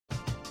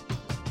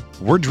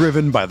We're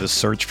driven by the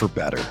search for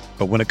better.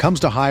 But when it comes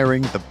to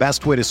hiring, the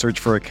best way to search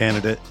for a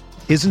candidate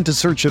isn't to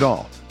search at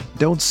all.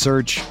 Don't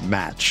search,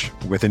 match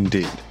with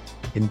Indeed.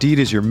 Indeed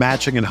is your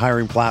matching and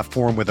hiring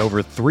platform with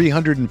over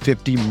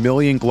 350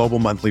 million global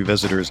monthly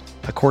visitors,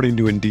 according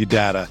to Indeed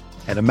data,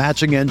 and a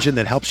matching engine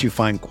that helps you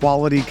find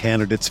quality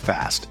candidates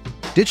fast.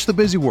 Ditch the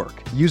busy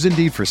work. Use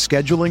Indeed for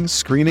scheduling,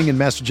 screening, and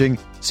messaging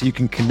so you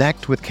can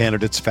connect with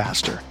candidates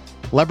faster.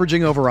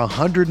 Leveraging over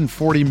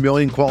 140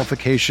 million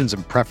qualifications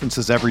and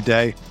preferences every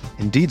day,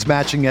 Indeed's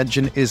matching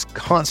engine is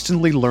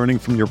constantly learning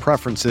from your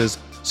preferences,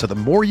 so the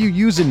more you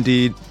use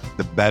Indeed,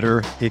 the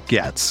better it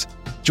gets.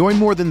 Join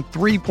more than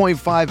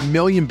 3.5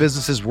 million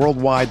businesses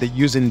worldwide that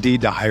use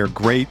Indeed to hire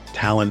great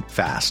talent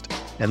fast.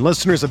 And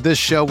listeners of this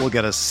show will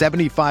get a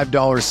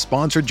 $75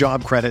 sponsored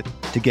job credit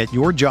to get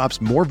your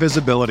jobs more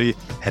visibility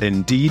at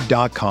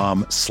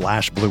Indeed.com/Blue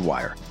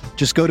Wire.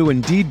 Just go to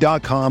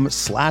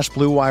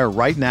Indeed.com/Blue Wire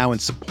right now and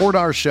support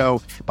our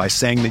show by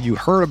saying that you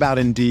heard about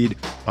Indeed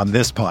on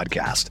this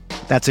podcast.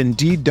 That's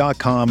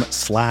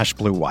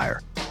Indeed.com/Blue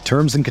Wire.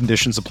 Terms and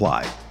conditions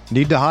apply.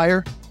 Need to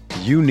hire?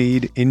 You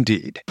need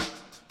Indeed.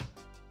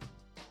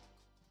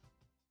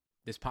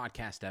 This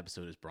podcast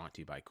episode is brought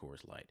to you by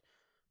Coors Light.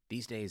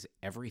 These days,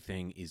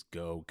 everything is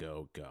go,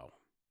 go, go.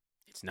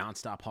 It's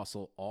nonstop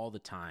hustle all the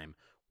time.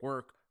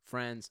 Work,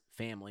 friends,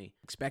 family,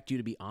 expect you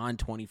to be on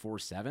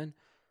 24/7.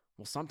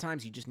 Well,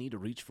 sometimes you just need to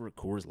reach for a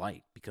Coors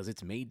Light because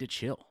it's made to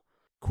chill.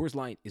 Coors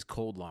Light is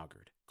cold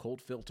lagered,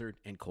 cold filtered,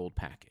 and cold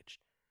packaged.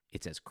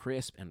 It's as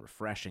crisp and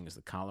refreshing as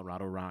the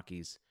Colorado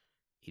Rockies.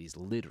 It is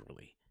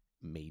literally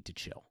made to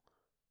chill.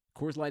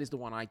 Coors Light is the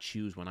one I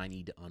choose when I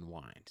need to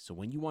unwind. So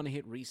when you want to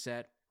hit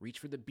reset, reach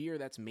for the beer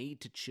that's made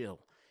to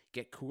chill.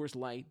 Get Coors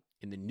Light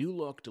in the new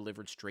look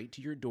delivered straight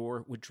to your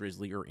door with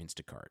Drizzly or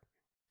Instacart.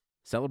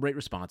 Celebrate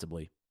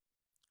responsibly.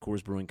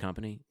 Coors Brewing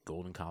Company,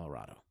 Golden,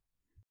 Colorado.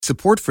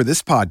 Support for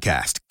this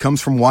podcast comes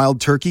from Wild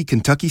Turkey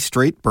Kentucky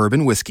Straight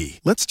Bourbon Whiskey.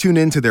 Let's tune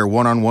in to their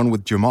one-on-one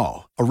with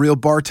Jamal, a real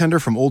bartender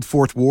from Old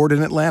Fourth Ward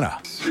in Atlanta.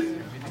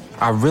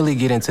 I really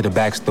get into the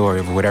backstory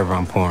of whatever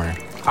I'm pouring,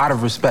 out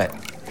of respect.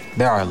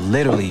 There are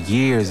literally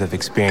years of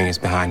experience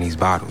behind these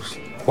bottles.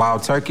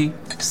 Wild Turkey,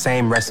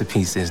 same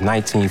recipe since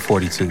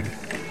 1942.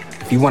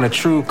 If you want a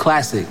true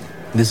classic,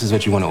 this is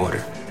what you want to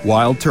order.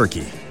 Wild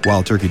Turkey.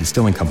 Wild Turkey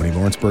Distilling Company,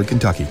 Lawrenceburg,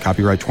 Kentucky.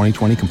 Copyright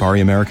 2020,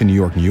 Campari American, New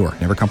York, New York.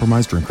 Never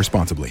compromise, drink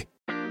responsibly.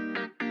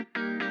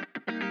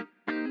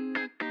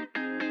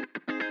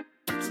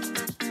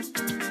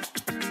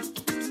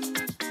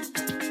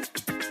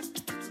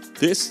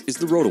 This is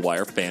the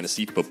RotoWire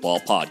Fantasy Football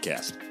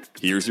Podcast.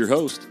 Here's your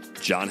host,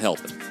 John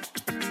Halpin.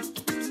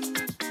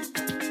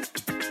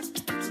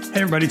 Hey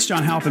everybody, it's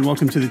John Halpin.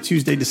 Welcome to the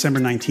Tuesday, December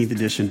 19th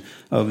edition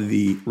of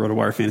the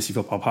RotoWire Fantasy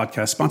Football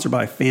Podcast, sponsored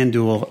by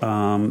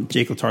FanDuel.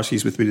 Jake Latarski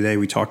is with me today.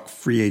 We talk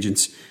free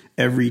agents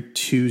every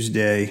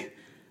Tuesday.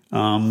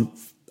 How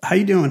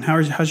you doing?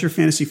 How's your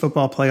fantasy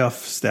football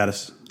playoff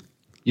status?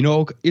 You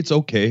know, it's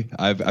okay.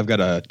 I've got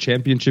a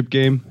championship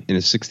game in a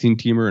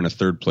 16-teamer and a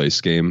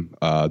third-place game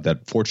that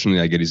fortunately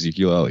I get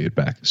Ezekiel Elliott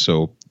back.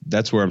 So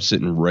that's where I'm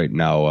sitting right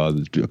now.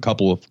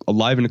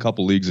 Alive in a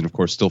couple leagues and, of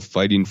course, still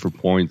fighting for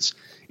points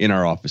in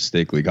our office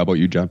stake league. How about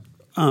you, John?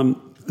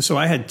 So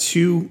I had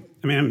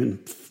I'm in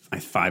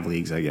 5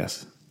 leagues, I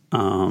guess.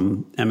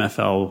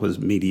 MFL was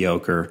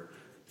mediocre.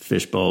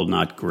 Fishbowl,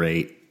 not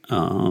great.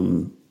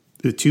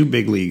 The 2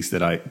 big leagues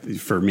that I'm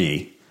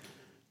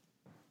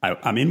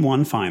in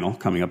one final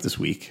coming up this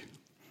week.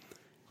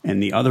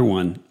 And the other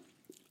one,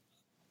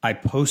 I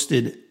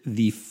posted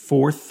the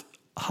 4th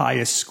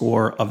highest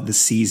score of the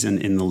season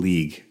in the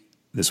league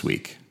this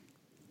week.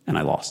 And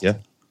I lost. Yeah.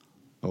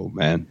 Oh,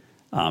 man.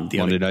 The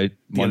other guy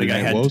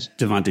had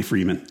Devontae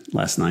Freeman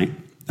last night.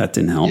 That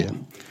didn't help. Yeah.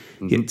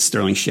 Mm-hmm. He had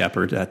Sterling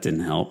Shepard. That didn't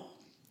help. I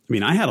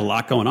mean, I had a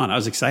lot going on. I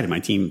was excited. My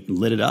team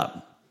lit it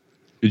up.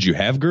 Did you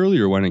have Gurley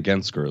or went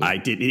against Gurley? I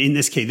did. In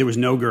this case, there was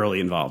no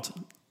Gurley involved.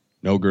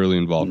 No Gurley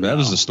involved. No. That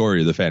was the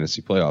story of the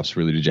fantasy playoffs,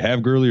 really. Did you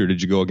have Gurley or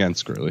did you go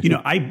against Gurley? You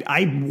know,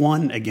 I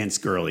won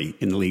against Gurley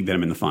in the league that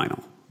I'm in the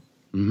final.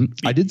 Mm-hmm.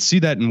 I did see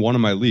that in one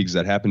of my leagues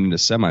that happened in a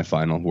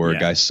semifinal where a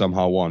guy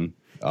somehow won.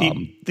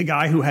 The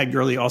guy who had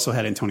Gurley also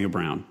had Antonio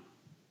Brown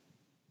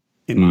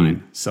in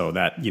mine. So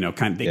that, they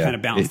kind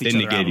of balanced each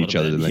other out. They negate each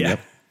other. Then, Yep.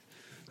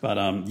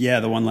 But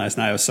the one last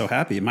night, I was so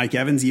happy. Mike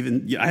Evans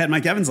I had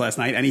Mike Evans last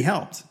night and he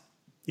helped.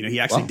 He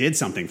actually did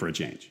something for a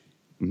change.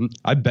 Mm-hmm.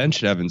 I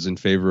benched Evans in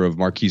favor of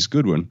Marquise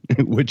Goodwin,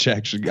 which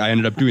actually I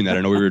ended up doing that.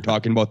 I know we were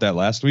talking about that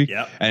last week.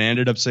 Yep. And I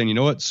ended up saying, you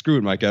know what, screw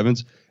it, Mike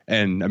Evans.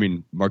 And I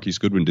mean, Marquise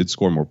Goodwin did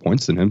score more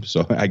points than him,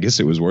 so I guess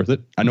it was worth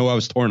it. I know I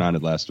was torn on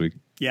it last week.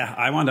 Yeah,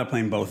 I wound up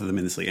playing both of them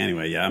in this league.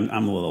 Anyway, yeah,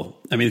 I'm a little.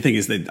 I mean, the thing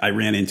is that I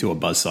ran into a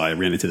buzzsaw. I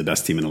ran into the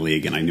best team in the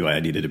league, and I knew I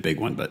needed a big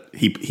one. But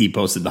he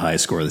posted the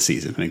highest score of the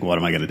season. I think, what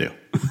am I going to do?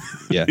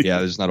 yeah.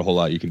 There's not a whole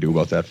lot you can do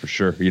about that for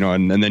sure.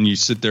 And then you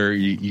sit there.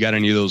 You got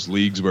any of those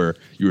leagues where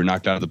you were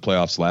knocked out of the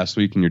playoffs last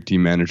week, and your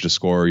team managed to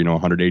score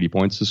 180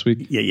 points this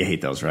week? Yeah, you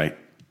hate those, right?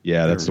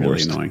 Yeah, that's the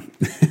worst. Annoying.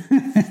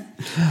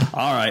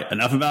 All right,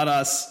 enough about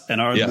us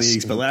and our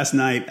leagues. But last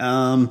night,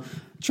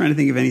 Trying to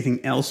think if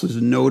anything else was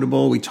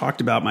notable. We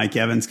talked about Mike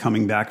Evans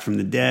coming back from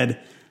the dead.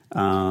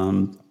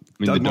 Doug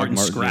Martin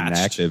scratched.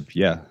 Inactive.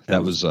 Yeah,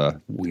 that was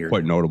weird.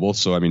 Quite notable.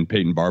 So, I mean,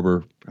 Peyton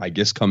Barber, I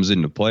guess, comes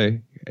into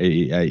play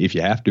if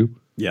you have to.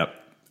 Yep.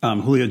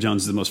 Julio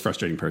Jones is the most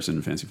frustrating person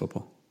in fantasy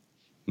football.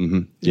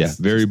 Mm-hmm. Yeah,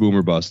 very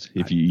boomer bust.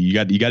 If you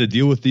got to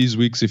deal with these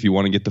weeks if you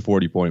want to get the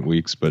 40-point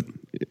weeks, but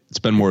it's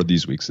been more of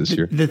these weeks this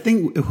year. The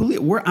thing,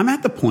 I'm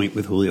at the point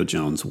with Julio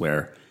Jones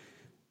where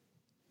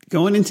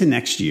going into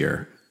next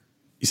year,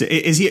 you say,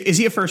 is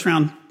he a first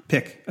round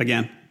pick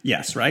again?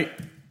 Yes, right?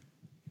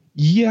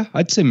 Yeah,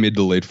 I'd say mid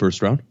to late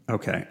first round.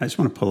 Okay, I just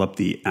want to pull up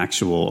the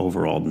actual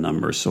overall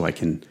numbers so I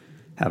can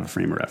have a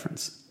frame of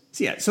reference.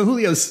 So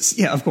Julio's,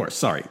 of course,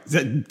 sorry.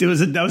 That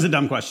was a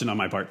dumb question on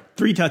my part.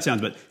 3 touchdowns,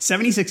 but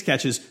 76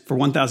 catches for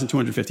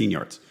 1,215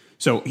 yards.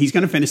 So he's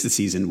going to finish the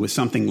season with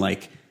something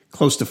like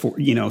close to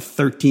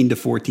 13 to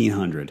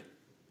 1,400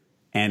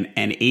 and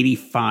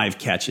 85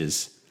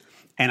 catches.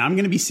 And I'm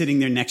going to be sitting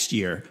there next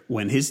year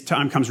when his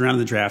time comes around in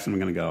the draft, and I'm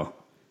going to go,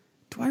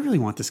 do I really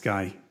want this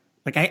guy?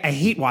 Like, I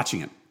hate watching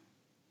him.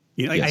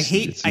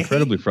 It's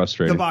incredibly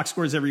frustrating. The box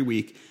scores every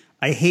week.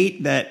 I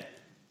hate that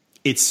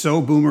it's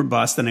so boom or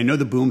bust, and I know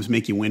the booms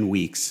make you win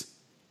weeks.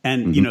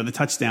 And, the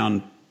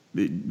touchdown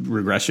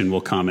regression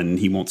will come, and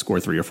he won't score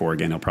 3 or 4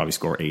 again. He'll probably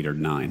score 8 or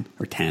 9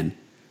 or 10.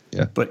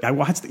 Yeah. But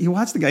you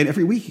watch the guy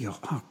every week, you go,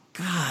 oh,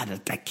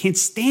 God, I can't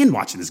stand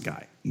watching this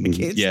guy. I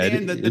can't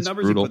stand the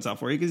numbers brutal. He puts up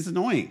for you because it's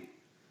annoying.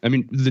 I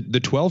mean, the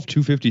 12,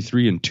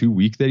 253 and 2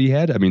 week that he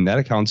had, I mean, that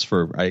accounts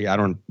for, I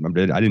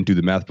didn't do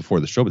the math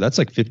before the show, but that's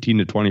like 15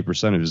 to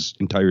 20% of his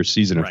entire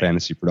season of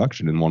fantasy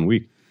production in 1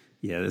 week.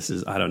 Yeah, this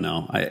is, I don't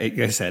know. Like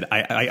I said,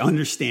 I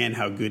understand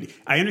how good,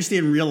 I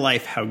understand in real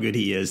life how good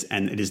he is,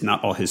 and it is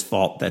not all his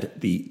fault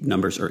that the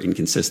numbers are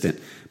inconsistent,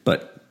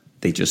 but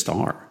they just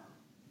are.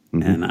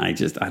 And I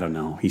don't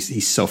know.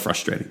 He's so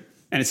frustrating.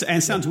 And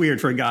it sounds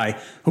weird for a guy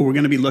who we're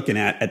going to be looking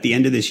at the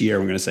end of this year.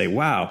 We're going to say,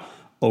 wow,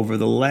 over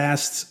the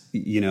last,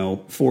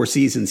 4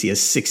 seasons, he has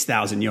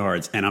 6,000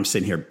 yards, and I'm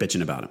sitting here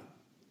bitching about him.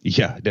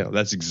 Yeah, no,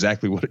 that's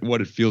exactly what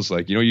it feels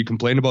like. You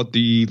complain about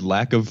the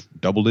lack of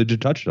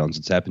double-digit touchdowns.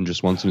 It's happened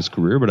just once in his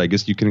career, but I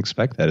guess you can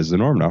expect that as the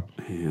norm now.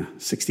 Yeah,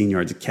 16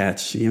 yards a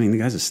catch. I mean, the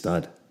guy's a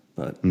stud,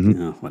 but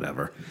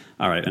whatever.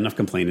 All right, enough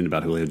complaining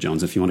about Julio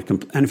Jones. If you want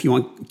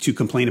to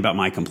complain about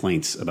my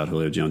complaints about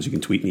Julio Jones, you can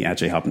tweet me at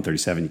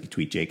jhalpin37. You can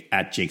tweet Jake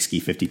at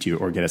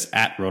jakeski52, or get us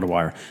at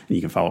RotoWire, and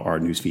you can follow our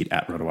newsfeed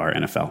at RotoWire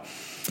NFL.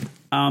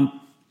 All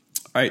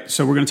right,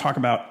 so we're going to talk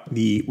about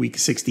the Week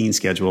 16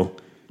 schedule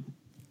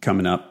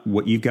coming up.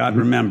 What you've got,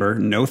 remember,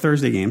 no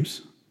Thursday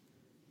games.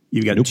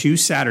 You've got 2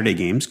 Saturday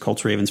games,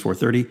 Colts Ravens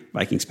 4:30,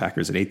 Vikings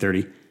Packers at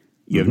 8:30.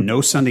 You have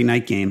no Sunday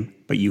night game,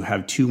 but you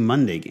have 2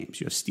 Monday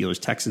games. You have Steelers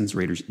Texans,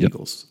 Raiders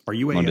Eagles. Are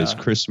you Monday's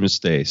Christmas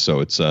Day,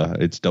 so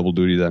it's double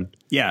duty then.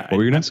 Yeah. What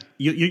were you going to ask?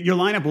 Your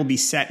lineup will be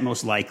set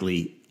most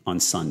likely on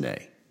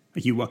Sunday.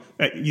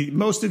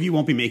 Most of you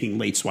won't be making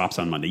late swaps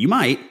on Monday. You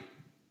might,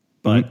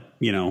 but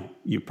you'll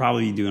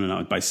probably be doing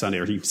it by Sunday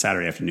or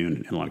Saturday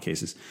afternoon in a lot of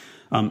cases.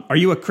 Are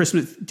you a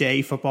Christmas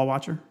Day football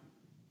watcher?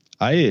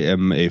 I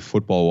am a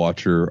football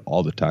watcher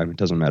all the time. It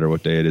doesn't matter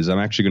what day it is. I'm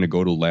actually going to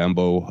go to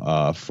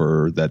Lambeau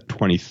for that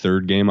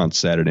 23rd game on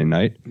Saturday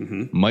night.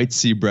 Might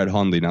see Brett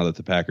Hundley now that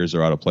the Packers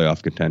are out of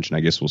playoff contention.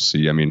 I guess we'll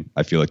see. I mean,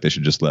 I feel like they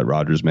should just let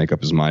Rodgers make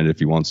up his mind if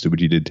he wants to, but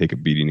he did take a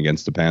beating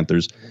against the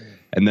Panthers.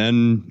 And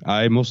then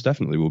I most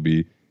definitely will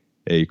be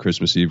a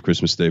Christmas Eve,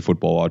 Christmas Day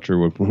football watcher,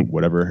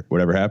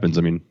 whatever happens.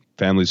 I mean,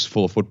 family's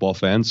full of football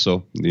fans,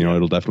 so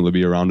it'll definitely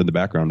be around in the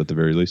background at the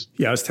very least.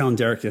 Yeah, I was telling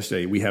Derek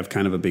yesterday, we have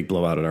kind of a big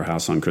blowout at our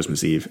house on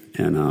Christmas Eve,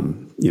 and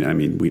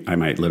I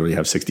might literally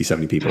have 60,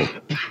 70 people,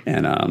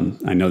 and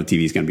I know the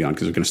TV is going to be on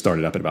because we're going to start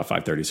it up at about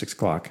 5:30, 6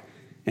 o'clock,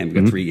 and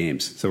we've got 3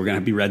 games, so we're going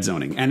to be red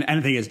zoning. And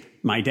the thing is,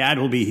 my dad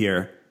will be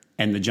here,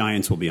 and the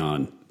Giants will be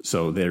on,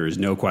 so there is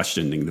no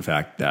questioning the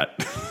fact that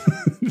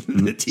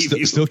the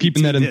TV still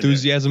keeping that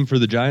enthusiasm for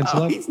the Giants.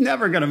 He's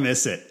never going to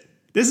miss it.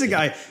 This is a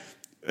guy.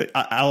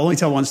 I'll only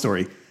tell one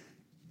story.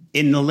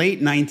 In the early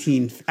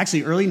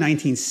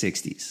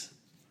 1960s,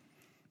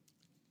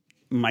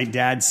 my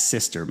dad's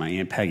sister, my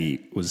Aunt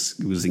Peggy, was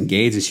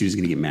engaged and she was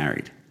going to get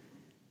married.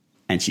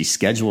 And she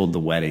scheduled the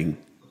wedding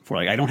for,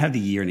 I don't have the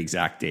year and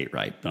exact date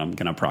right, but I'm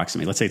going to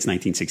approximate. Let's say it's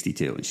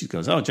 1962. And she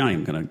goes, oh, Johnny,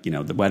 I'm going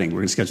to, the wedding, we're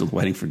going to schedule the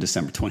wedding for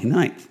December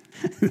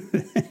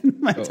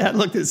 29th. My dad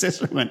looked at his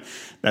sister and went,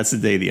 that's the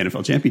day the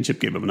NFL championship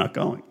game, I'm not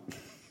going.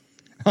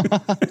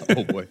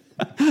 Oh boy.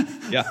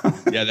 Yeah,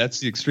 that's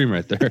the extreme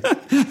right there.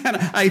 And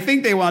I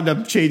think they wound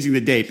up changing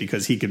the date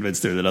because he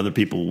convinced her that other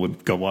people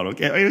would go on.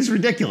 It was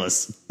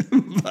ridiculous.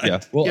 But,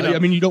 yeah. Well, I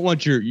mean, you don't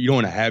want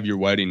to have your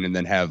wedding and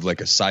then have like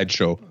a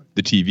sideshow,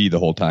 the TV the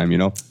whole time,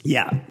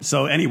 Yeah.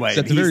 So anyway,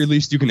 at the very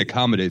least you can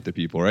accommodate the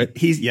people, right? And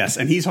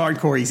he's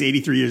hardcore. He's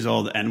 83 years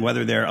old, and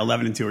whether they're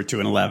 11-2 or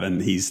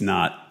 2-11, he's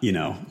not,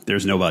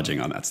 there's no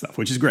budging on that stuff,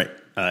 which is great.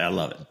 I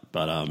love it.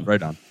 But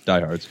right on.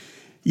 Diehards.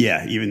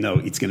 Yeah, even though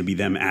it's going to be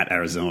them at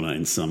Arizona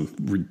in some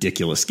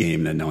ridiculous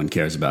game that no one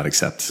cares about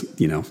except,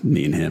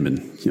 me and him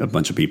and a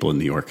bunch of people in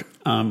New York.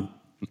 All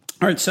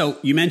All right, so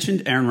you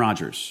mentioned Aaron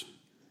Rodgers.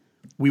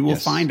 We will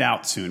find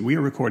out soon. We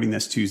are recording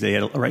this Tuesday.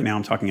 Right now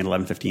I'm talking at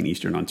 11:15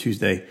 Eastern on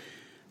Tuesday.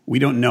 We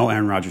don't know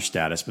Aaron Rodgers'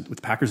 status, but with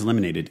the Packers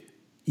eliminated,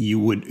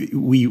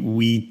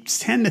 we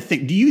tend to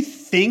think, do you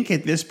think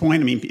at this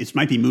point, I mean, it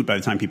might be moot by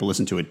the time people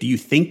listen to it, do you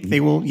think they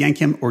will yank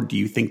him, or do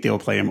you think they'll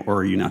play him, or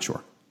are you not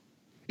sure?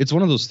 It's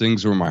one of those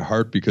things where my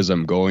heart, because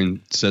I'm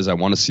going, says I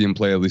want to see him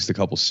play at least a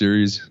couple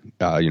series,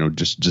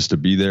 just to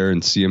be there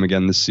and see him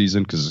again this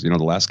season. Because, the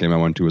last game I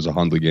went to was a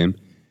Hundley game.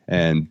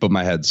 But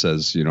my head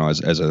says,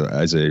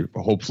 as a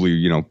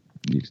hopefully,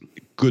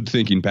 good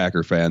thinking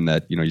Packer fan,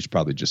 that, you should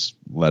probably just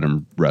let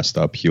him rest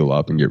up, heal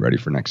up, and get ready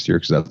for next year,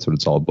 because that's what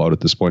it's all about at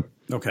this point.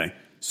 Okay.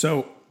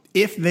 So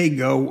if they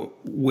go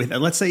with,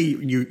 let's say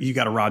you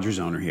got a Rodgers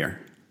owner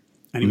here,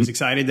 and he was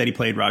excited that he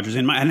played Rodgers,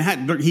 and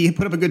he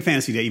put up a good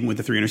fantasy day, even with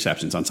the 3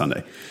 interceptions on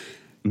Sunday.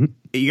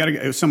 You got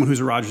to someone who's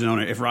a Rodgers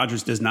owner. If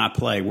Rodgers does not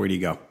play, where do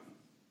you go?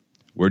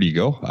 Where do you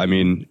go? I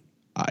mean,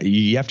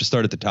 you have to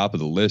start at the top of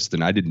the list,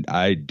 and I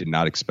did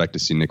not expect to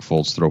see Nick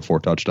Foles throw 4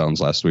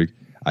 touchdowns last week.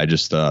 I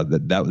just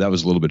that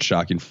was a little bit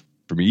shocking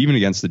for me, even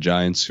against the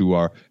Giants, who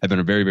have been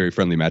a very, very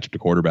friendly matchup to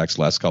quarterbacks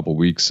the last couple of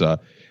weeks.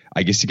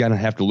 I guess you gotta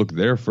have to look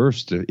there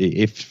first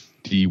if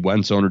the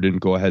Wentz owner didn't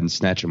go ahead and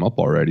snatch him up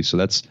already. So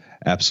that's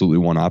absolutely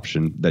one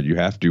option that you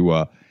have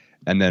to.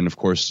 And then, of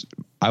course,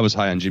 I was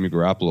high on Jimmy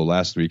Garoppolo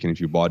last week, and if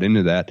you bought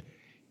into that,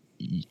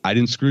 I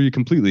didn't screw you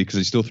completely, because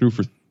he still threw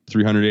for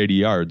 380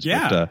 yards.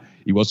 Yeah. But,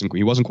 he wasn't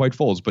quite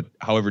Foles. But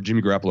however,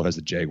 Jimmy Garoppolo has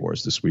the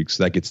Jaguars this week,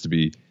 so that gets to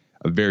be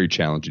very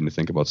challenging to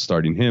think about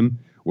starting him.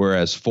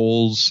 Whereas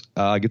Foles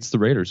gets the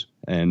Raiders,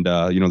 and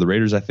the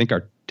Raiders I think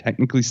are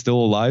technically still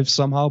alive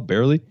somehow,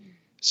 barely.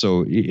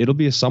 So it'll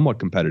be a somewhat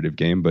competitive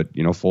game, but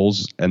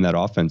Foles and that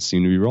offense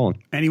seem to be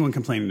rolling. Anyone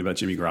complaining about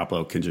Jimmy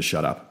Garoppolo can just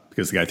shut up,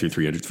 because the guy threw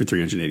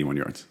 381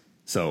 yards.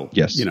 So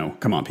yes,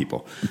 come on,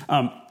 people.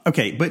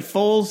 Okay, but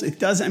Foles, it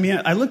does. I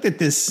mean, I looked at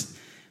this.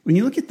 When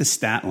you look at the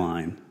stat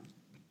line,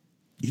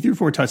 he threw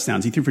 4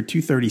 touchdowns. He threw for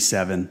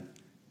 237.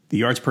 The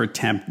yards per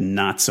attempt,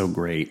 not so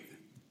great.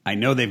 I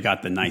know they've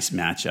got the nice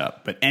matchup,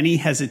 but any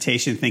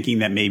hesitation thinking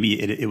that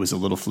maybe it was a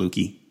little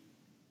fluky?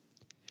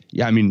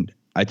 Yeah, I mean,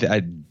 I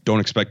don't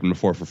expect him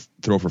to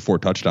throw for 4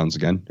 touchdowns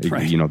again.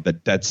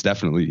 Right. That's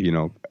definitely,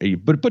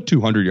 but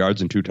 200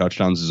 yards and 2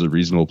 touchdowns is a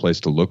reasonable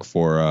place to look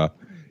for,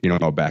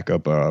 a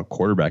backup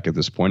quarterback at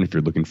this point, if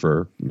you're looking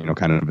for,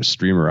 kind of a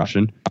streamer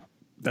option.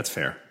 That's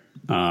fair.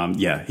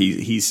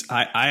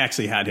 I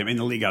actually had him in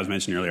the league I was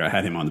mentioning earlier. I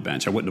had him on the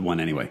bench. I wouldn't have won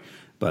anyway,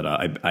 but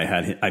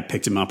I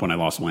picked him up when I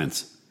lost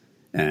Wentz,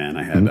 and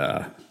I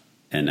had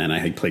and then I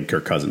had played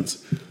Kirk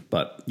Cousins.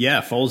 But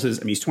yeah, Foles is.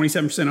 I mean, he's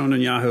 27% owned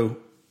on Yahoo.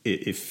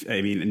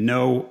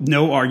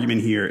 No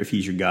argument here if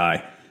he's your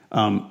guy.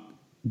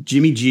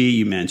 Jimmy G,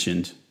 you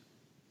mentioned,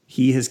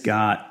 he has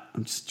got.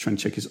 I'm just trying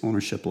to check his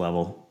ownership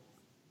level.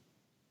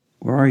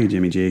 Where are you,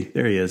 Jimmy G?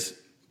 There he is,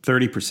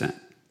 30%.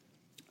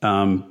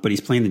 But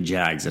he's playing the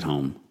Jags at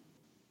home.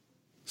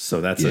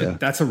 So that's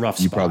a rough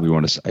spot. You probably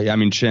want to say, I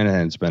mean,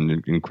 Shanahan's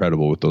been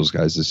incredible with those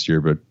guys this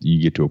year, but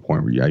you get to a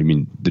point where,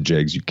 the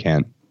Jags, you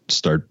can't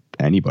start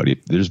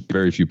anybody. There's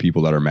very few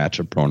people that are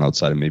matchup prone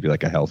outside of maybe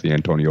like a healthy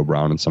Antonio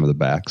Brown and some of the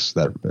backs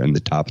that are in the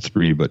top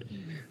 3. But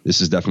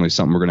this is definitely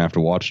something we're going to have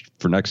to watch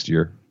for next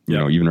year.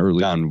 Even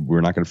early on,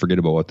 we're not going to forget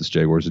about what this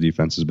Jaguars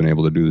defense has been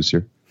able to do this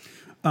year.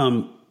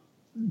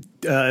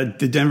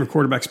 The Denver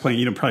quarterback's playing.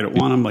 You probably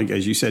don't want him, like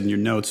as you said in your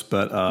notes,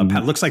 but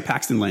looks like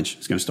Paxton Lynch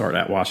is going to start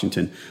at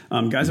Washington.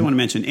 Guys, I want to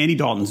mention Andy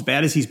Dalton. As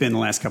bad as he's been the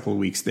last couple of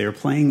weeks, they're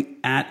playing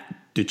at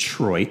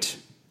Detroit,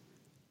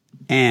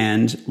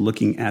 and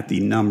looking at the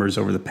numbers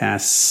over the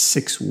past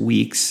 6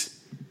 weeks,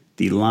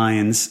 the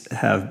Lions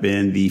have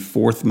been the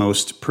 4th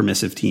most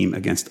permissive team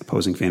against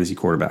opposing fantasy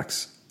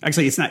quarterbacks.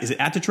 Actually, it's not. Is it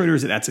at Detroit or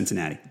is it at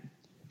Cincinnati?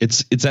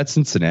 It's at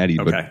Cincinnati,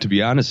 okay. But to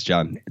be honest,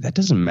 John, that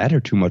doesn't matter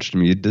too much to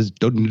me.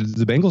 Don't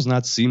the Bengals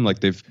not seem like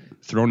they've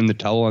thrown in the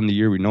towel on the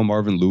year? We know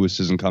Marvin Lewis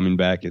isn't coming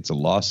back. It's a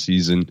lost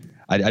season.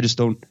 I just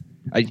don't.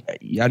 I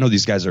know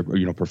these guys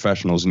are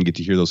professionals and you get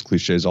to hear those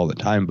cliches all the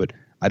time, but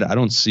I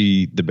don't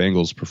see the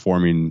Bengals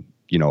performing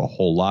a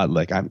whole lot.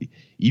 Like I'm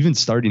even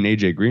starting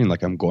AJ Green,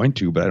 like I'm going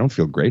to, but I don't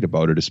feel great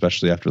about it,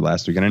 especially after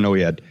last week. And I know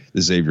he had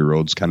the Xavier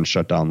Rhodes kind of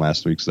shut down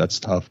last week, so that's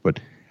tough,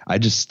 but. I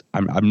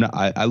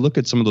look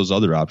at some of those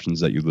other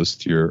options that you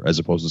list here as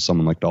opposed to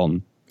someone like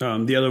Dalton.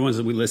 The other ones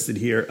that we listed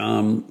here,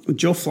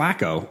 Joe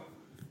Flacco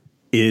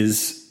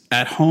is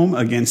at home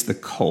against the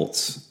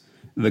Colts.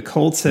 The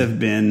Colts have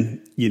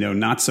been,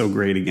 not so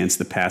great against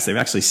the pass. They've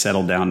actually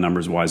settled down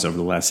numbers wise over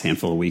the last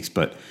handful of weeks,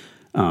 but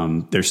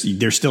they're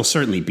still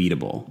certainly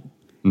beatable.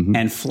 Mm-hmm.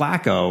 And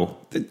Flacco,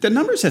 the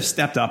numbers have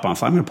stepped up on.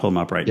 I'm going to pull them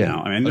up right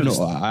now. I mean,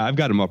 I've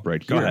got them up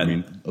right here. Go ahead. I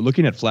mean,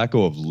 looking at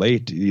Flacco of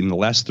late, in the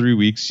last 3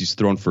 weeks, he's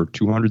thrown for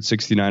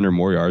 269 or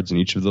more yards in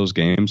each of those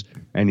games,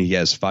 and he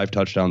has 5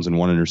 touchdowns and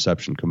 1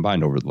 interception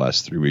combined over the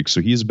last 3 weeks. So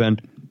he's been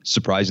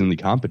surprisingly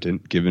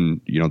competent, given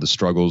the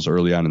struggles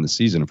early on in the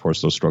season. Of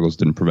course, those struggles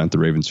didn't prevent the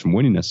Ravens from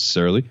winning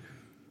necessarily.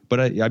 But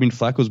I mean,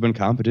 Flacco's been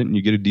competent, and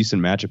you get a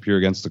decent matchup here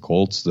against the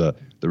Colts. The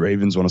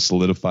Ravens want to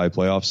solidify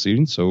playoff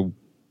seeding, so.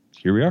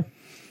 here we are.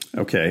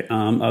 Okay.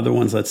 Other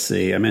ones, let's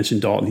see. I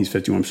mentioned Dalton. He's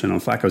 51% on.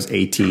 Flacco's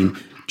 18.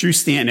 Drew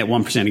Stanton at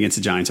 1% against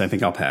the Giants. I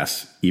think I'll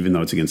pass, even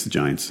though it's against the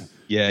Giants.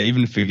 Yeah,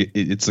 even if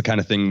it's the kind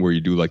of thing where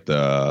you do like like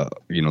a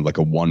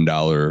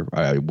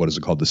 $1, what is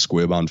it called, the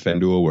squib on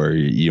FanDuel, where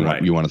you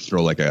want to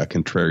throw like a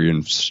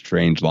contrarian,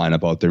 strange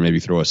lineup out there. Maybe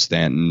throw a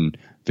Stanton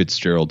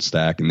Fitzgerald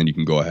stack, and then you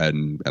can go ahead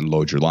and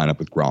load your lineup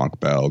with Gronk,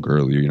 Bell,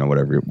 Gurley,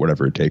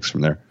 whatever it takes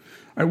from there.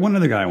 All right, one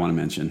other guy I want to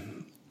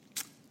mention.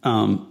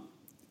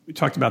 We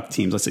talked about the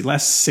teams. Let's say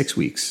last 6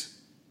 weeks,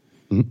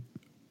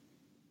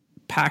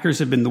 Packers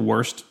have been the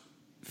worst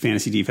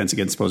fantasy defense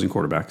against opposing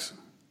quarterbacks.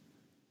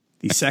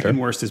 The second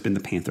worst has been the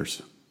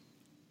Panthers.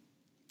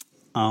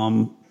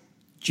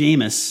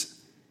 Jameis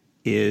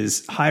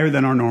is higher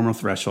than our normal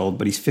threshold,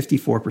 but he's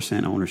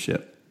 54%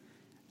 ownership.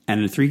 And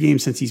in the 3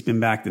 games since he's been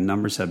back, the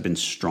numbers have been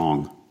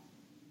strong.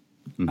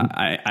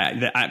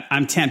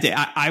 I'm tempted.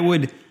 I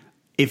would,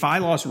 if I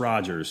lost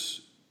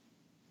Rodgers.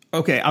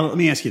 Okay, let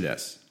me ask you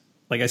this.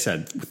 Like I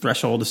said,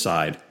 threshold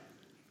aside,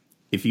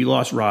 if you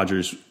lost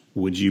Rodgers,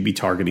 would you be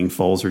targeting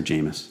Foles or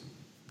Jameis?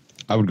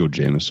 I would go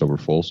Jameis over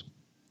Foles.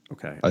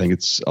 Okay. I think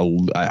it's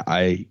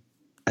I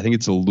think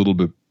it's a little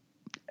bit.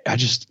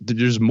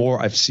 There's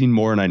more. I've seen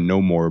more and I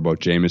know more about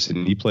Jameis,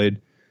 and he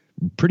played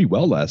pretty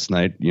well last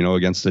night.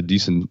 Against a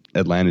decent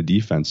Atlanta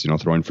defense.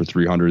 Throwing for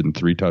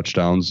 303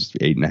 touchdowns,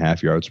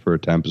 8.5 yards per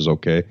attempt is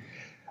okay.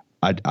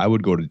 I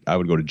would go to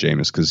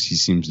Jameis because he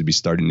seems to be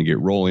starting to get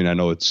rolling. I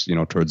know it's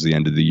towards the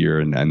end of the year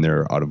and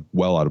they're out of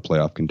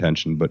playoff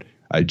contention, but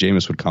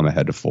Jameis would come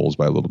ahead to Foles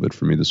by a little bit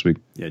for me this week.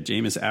 Yeah,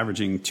 Jameis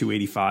averaging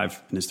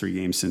 285 in his 3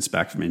 games since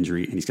back from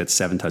injury, and he's got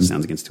 7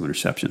 touchdowns against 2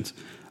 interceptions.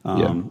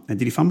 And did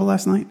he fumble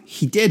last night?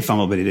 He did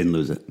fumble, but he didn't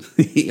lose it.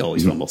 He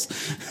always fumbles.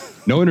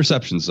 No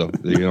interceptions, though.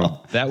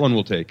 That one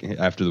we'll take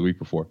after the week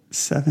before.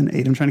 7,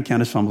 8. I'm trying to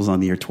count his fumbles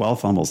on the year.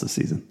 12 fumbles this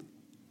season.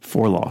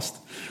 4 lost.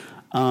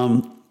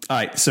 All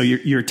right, so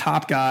your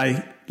top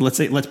guy. Let's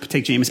take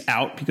Jameis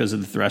out because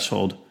of the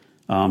threshold.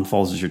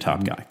 Foles is your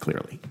top guy,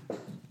 clearly.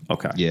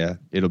 Okay. Yeah,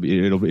 it'll be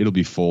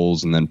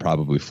Foles and then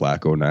probably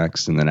Flacco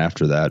next, and then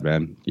after that,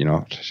 man,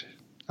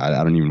 I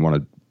don't even want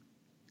to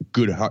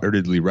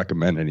good-heartedly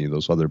recommend any of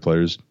those other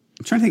players.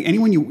 I'm trying to think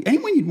anyone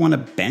you'd want to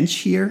bench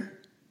here.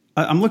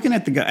 I'm looking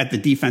at the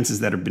defenses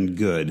that have been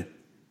good.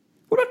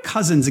 What about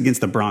Cousins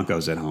against the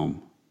Broncos at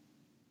home?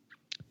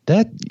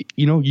 That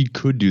you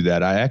could do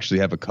that. I actually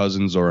have a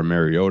Cousins or a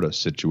Mariota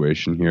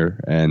situation here,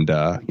 and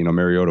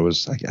Mariota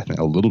was I think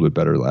a little bit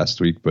better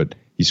last week, but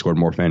he scored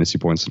more fantasy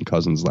points than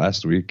Cousins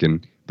last week,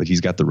 but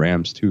he's got the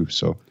Rams too.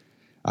 So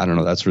I don't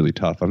know. That's really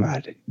tough.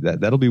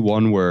 That'll be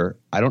one where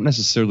I don't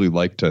necessarily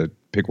like to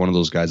pick one of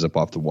those guys up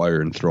off the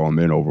wire and throw them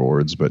in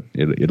overwards, but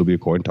it'll be a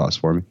coin toss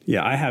for me.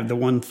 Yeah, I have the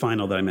one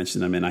final that I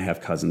mentioned. I have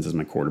Cousins as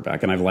my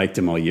quarterback, and I've liked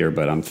him all year,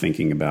 but I'm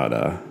thinking about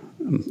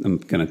I'm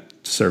going to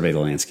survey the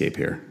landscape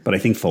here, but I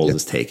think Foles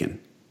is taken.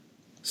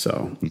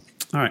 So,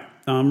 all right,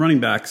 running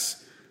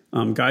backs,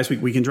 guys,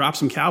 we can drop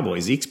some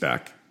Cowboys. Zeke's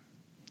back.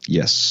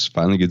 Yes,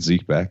 finally get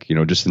Zeke back.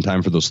 Just in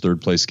time for those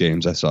third place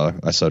games. I saw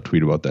a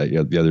tweet about that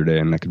the other day,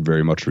 and I could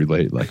very much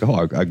relate. Like,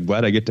 I'm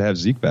glad I get to have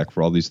Zeke back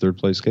for all these third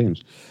place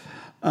games.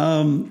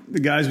 The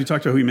guys we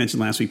talked about, who we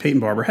mentioned last week, Peyton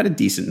Barber had a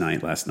decent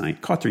night last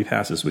night. Caught 3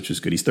 passes, which was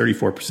good. He's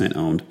 34%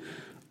 owned.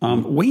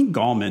 Wayne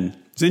Gallman.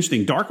 It's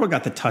interesting. Darkwa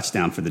got the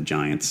touchdown for the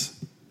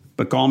Giants,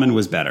 but Gallman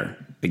was better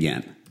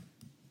again.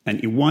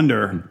 And you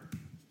wonder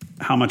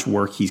how much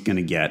work he's going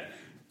to get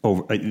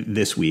over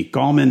this week.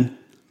 Gallman,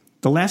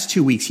 the last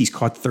 2 weeks, he's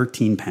caught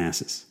 13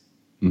 passes.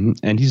 Mm-hmm.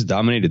 And he's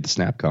dominated the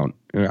snap count.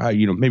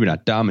 Maybe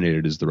not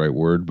dominated is the right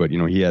word, but,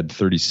 he had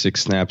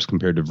 36 snaps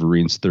compared to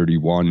Vereen's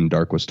 31, and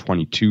Dark was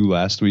 22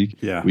 last week.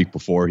 Yeah. Week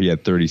before, he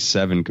had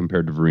 37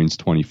 compared to Vereen's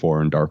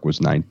 24, and Dark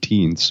was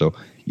 19. So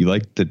you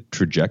like the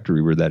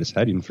trajectory where that is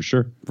heading for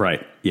sure.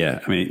 Right. Yeah.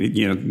 I mean,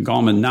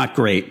 Gallman, not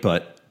great,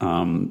 but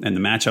and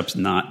the matchup's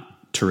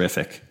not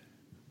terrific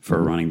for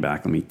a running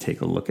back. Let me take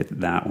a look at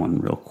that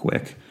one real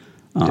quick.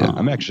 Yeah,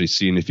 I'm actually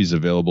seeing if he's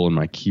available in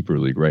my keeper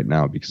league right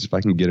now, because if I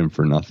can get him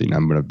for nothing,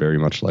 I'm going to very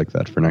much like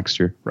that for next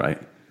year.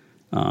 Right.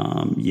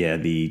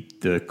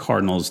 The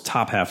Cardinals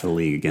top half of the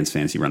league against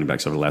fantasy running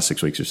backs over the last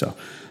 6 weeks or so.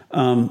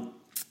 All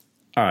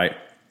right.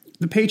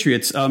 The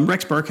Patriots,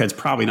 Rex Burkhead's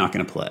probably not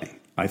going to play.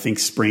 I think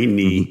sprained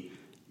knee.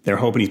 They're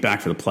hoping he's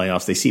back for the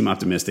playoffs. They seem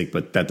optimistic,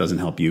 but that doesn't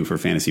help you for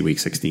fantasy week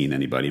 16,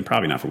 anybody, and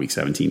probably not for week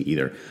 17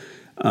 either.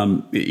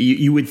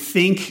 You would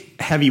think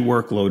heavy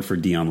workload for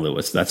Dion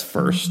Lewis. That's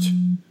first.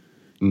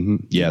 Mm-hmm.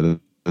 Yeah,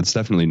 that's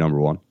definitely number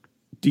one.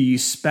 Do you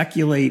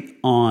speculate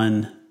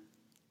on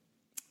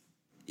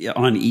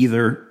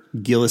either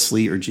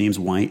Gillislee or James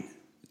White?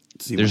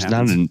 There's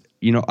not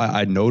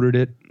I noted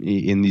it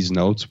in these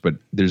notes, but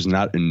there's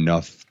not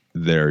enough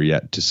there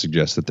yet to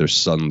suggest that they're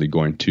suddenly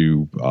going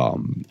to,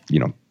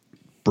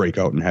 break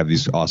out and have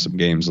these awesome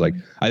games. Like,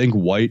 I think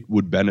White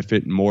would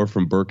benefit more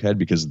from Burkhead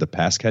because of the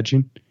pass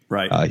catching.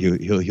 Right.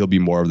 He'll be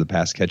more of the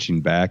pass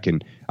catching back,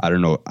 and I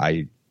don't know.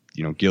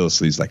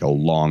 Gillislee's like a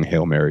long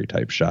Hail Mary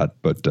type shot,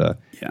 but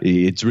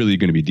it's really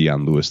going to be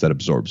Dion Lewis that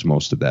absorbs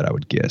most of that, I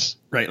would guess.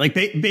 Right. Like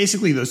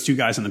basically those two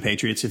guys on the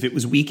Patriots, if it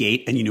was week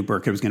 8 and you knew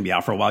Burkhead was going to be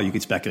out for a while, you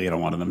could speculate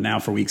on one of them. Now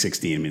for week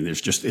 16, I mean,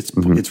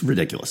 it's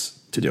ridiculous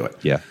to do it.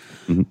 Yeah.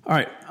 Mm-hmm. All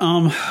right.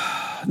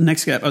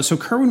 Next guy. So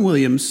Kerwin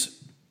Williams,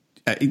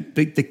 the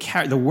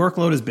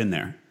workload has been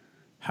there.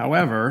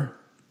 However,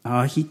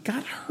 he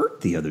got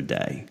hurt the other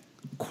day.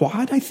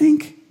 Quad, I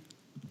think.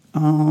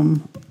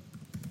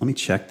 Let me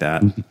check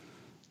that.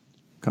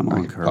 Come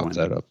on, Kerwin. Pop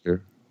that up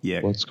here.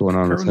 Yeah. What's going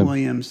on with him? Kerwin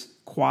Williams,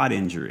 quad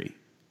injury,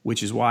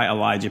 which is why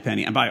Elijah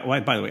Penny. And by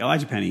the way,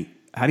 Elijah Penny,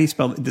 how do you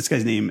spell this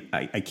guy's name?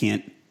 I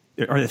can't.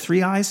 Are there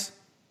 3 I's?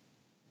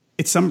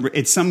 It's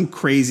some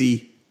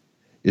crazy.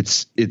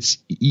 It's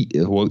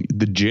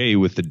the J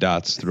with the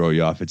dots throw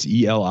you off. It's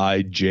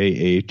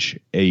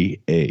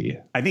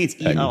ELIJHAA. I think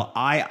it's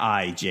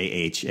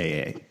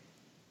ELIIJHAA.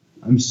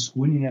 I'm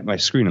squinting at my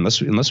screen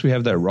unless we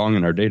have that wrong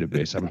in our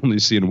database. I'm only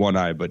seeing one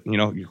eye, but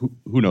who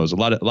knows? A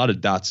lot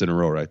of dots in a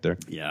row right there.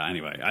 Yeah.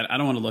 Anyway, I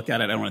don't want to look at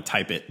it. I don't want to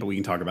type it, but we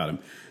can talk about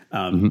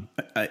him.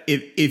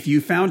 If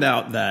you found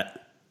out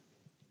that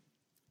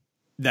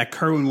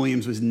Kerwin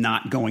Williams was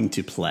not going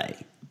to play,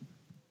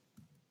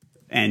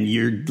 and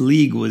your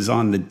league was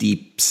on the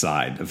deep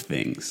side of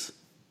things,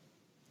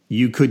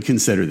 you could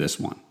consider this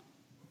one.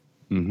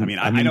 Mm-hmm.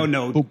 I don't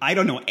know. I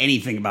don't know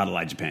anything about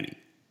Elijah Penny.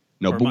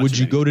 No, but would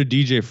you go to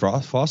DJ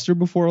Foster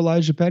before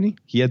Elijah Penny?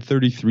 He had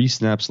 33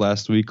 snaps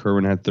last week.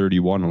 Kerwin had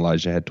 31.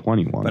 Elijah had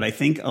 21. But I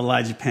think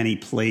Elijah Penny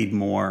played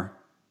more.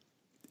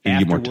 Did he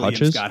get more Williams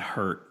touches? Got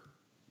hurt.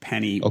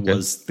 Penny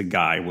was the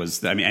guy.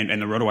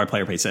 And the RotoWire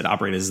player page said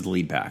operated as the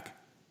lead back.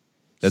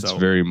 That's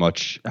very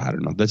much. I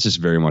don't know. That's just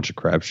very much a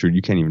crapshoot.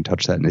 You can't even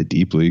touch that in a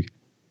deep league.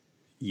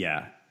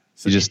 Yeah,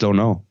 so you just don't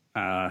know.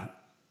 I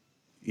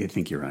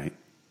think you're right.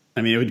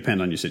 I mean, it would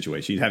depend on your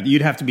situation.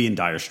 You'd have to be in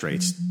dire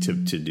straits to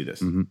do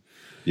this. Mm-hmm.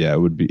 Yeah, it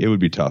would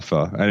be tough.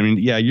 You're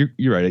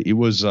right. It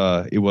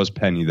was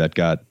Penny that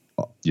got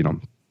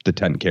the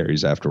 10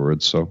 carries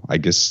afterwards. So I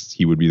guess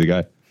he would be the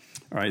guy.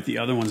 All right. The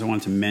other ones I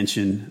wanted to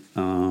mention,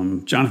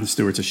 Jonathan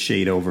Stewart's a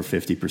shade over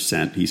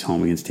 50%. He's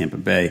home against Tampa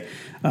Bay.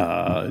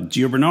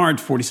 Gio Bernard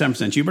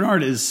 47%. Gio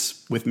Bernard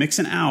is with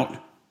Mixon out.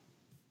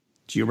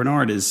 Gio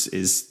Bernard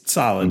is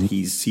solid. Mm-hmm.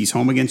 He's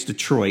home against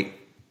Detroit,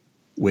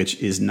 which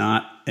is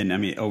not. And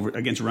over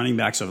against running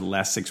backs over the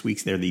last 6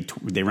 weeks,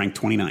 they ranked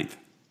 29th.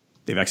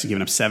 They've actually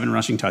given up 7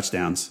 rushing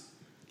touchdowns,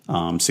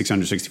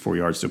 664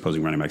 yards to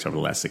opposing running backs over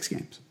the last 6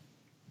 games.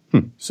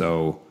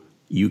 So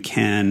you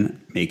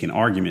can make an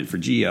argument for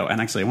Gio.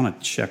 And actually, I want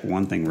to check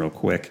one thing real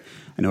quick.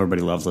 I know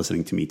everybody loves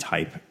listening to me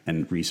type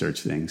and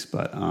research things,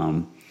 but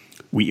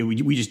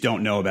we just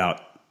don't know about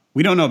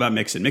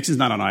Mixon. Mixon's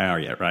not on IR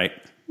yet, right?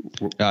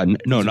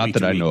 No, not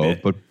that I know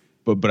of.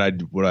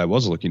 But what I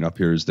was looking up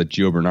here is that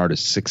Gio Bernard is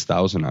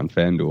 6,000 on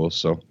FanDuel,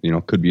 so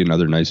could be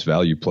another nice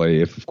value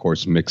play if, of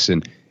course,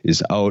 Mixon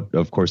is out.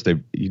 Of course,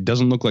 he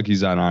doesn't look like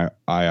he's on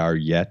IR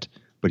yet,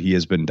 but he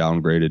has been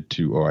downgraded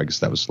to. I guess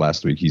that was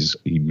last week.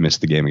 He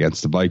missed the game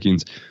against the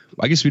Vikings.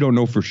 I guess we don't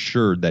know for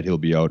sure that he'll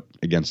be out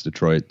against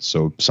Detroit,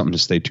 so something to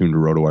stay tuned to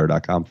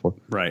RotoWire.com for.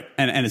 Right,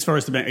 and as far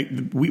as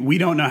we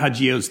don't know how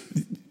Gio's.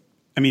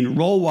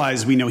 Role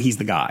wise, we know he's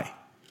the guy.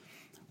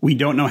 We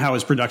don't know how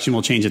his production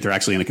will change if they're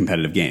actually in a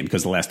competitive game,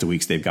 because the last 2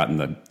 weeks they've gotten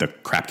the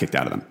crap kicked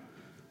out of them.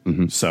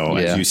 Mm-hmm. So,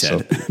 as you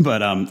said.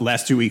 But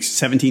last 2 weeks,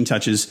 17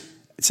 touches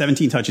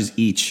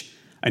each.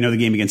 I know the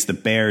game against the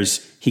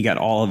Bears, he got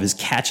all of his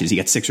catches. He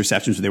got 6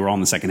 receptions, but they were all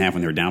in the second half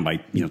when they were down by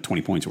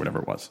 20 points or whatever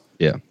it was.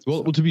 Yeah.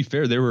 Well, to be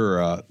fair, they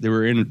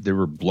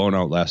were blown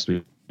out last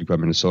week by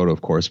Minnesota,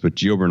 of course. But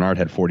Gio Bernard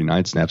had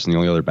 49 snaps, and the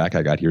only other back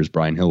I got here is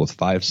Brian Hill with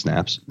 5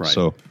 snaps. Right.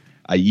 So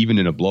even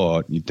in a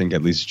blowout, you'd think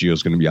at least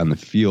Gio's going to be on the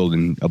field,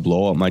 and a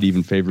blowout might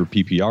even favor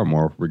PPR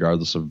more,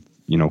 regardless of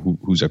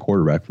who's at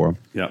quarterback for him.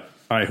 Yep.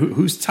 All right,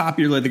 who's top of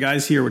your list? The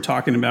guys here we're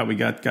talking about, we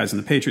got guys in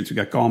the Patriots, we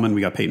got Gallman,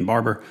 we got Peyton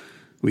Barber,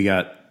 we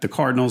got the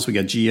Cardinals, we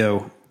got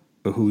Gio.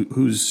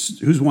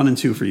 Who's 1 and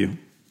 2 for you?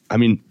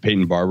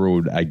 Peyton Barber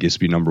would, I guess,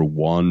 be number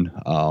 1.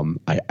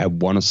 I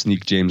want to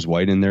sneak James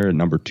White in there at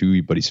number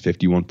 2, but he's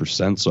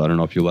 51%, so I don't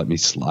know if you'll let me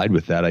slide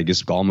with that. I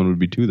guess Gallman would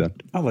be 2 then.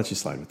 I'll let you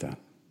slide with that.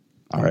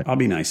 All right. I'll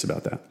be nice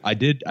about that. I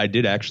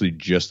did actually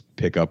just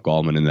pick up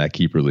Gallman in that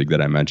keeper league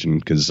that I mentioned,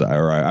 because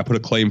I put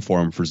a claim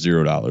for him for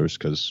 $0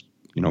 because,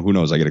 who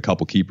knows? I get a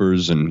couple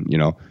keepers, and,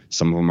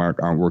 some of them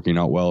aren't working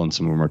out well, and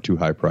some of them are too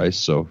high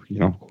priced. So,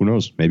 who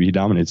knows? Maybe he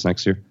dominates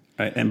next year.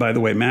 All right, and by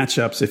the way,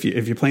 matchups,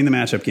 if you're playing the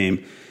matchup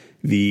game,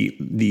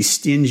 the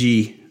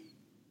stingy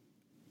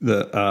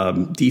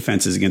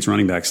defenses against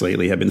running backs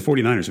lately have been the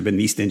 49ers have been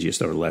the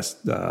stingiest over the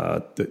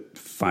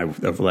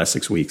last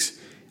 6 weeks.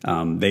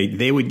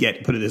 They would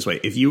get, put it this way,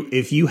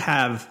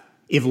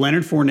 if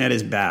Leonard Fournette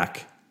is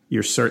back,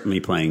 you're certainly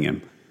playing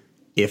him.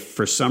 If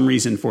for some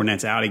reason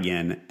Fournette's out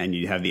again and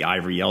you have the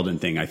Ivory Yeldon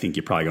thing, I think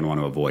you're probably going to want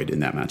to avoid in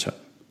that matchup.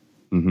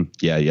 Mm-hmm.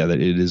 Yeah,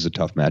 it is a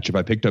tough matchup.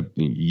 I picked up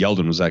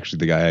Yeldon was actually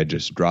the guy I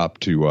just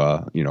dropped to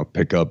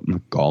pick up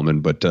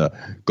Gallman, but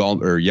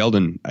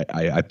Yeldon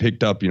I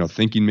picked up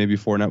thinking maybe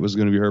Fournette was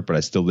going to be hurt, but I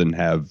still didn't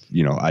have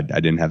I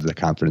didn't have the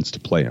confidence to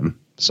play him.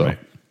 So right.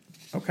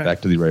 Okay,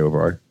 back to the waiver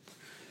wire.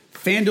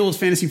 FanDuel is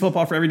fantasy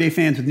football for everyday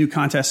fans with new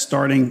contests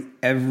starting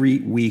every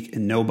week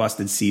and no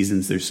busted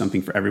seasons. There's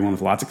something for everyone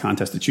with lots of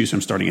contests to choose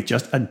from, starting at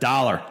just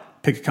 $1.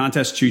 Pick a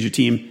contest, choose your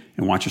team,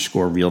 and watch your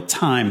score real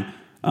time.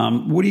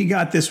 What do you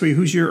got this week?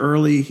 Who's your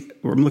early?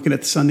 I'm looking at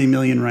the Sunday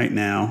Million right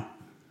now.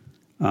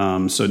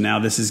 So now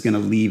this is going to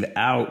leave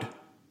out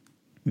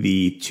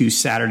the 2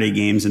 Saturday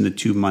games and the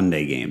 2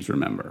 Monday games.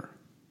 Remember,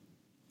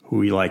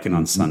 who are you liking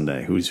on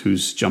Sunday?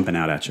 Who's jumping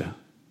out at you?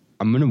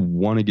 I'm going to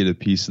want to get a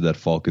piece of that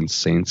Falcons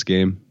Saints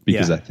game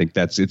because I think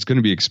it's going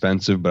to be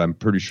expensive, but I'm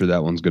pretty sure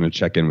that one's going to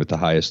check in with the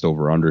highest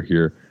over under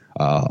here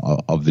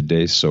of the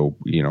day. So,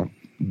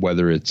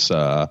 whether it's,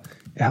 Drew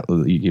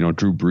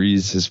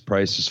Brees, his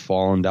price has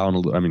fallen down a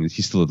little. I mean,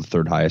 he's still the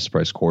 3rd highest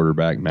priced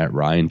quarterback. Matt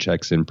Ryan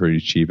checks in pretty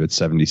cheap at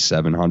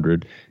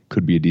 7,700.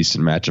 Could be a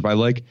decent matchup. I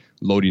like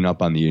loading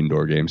up on the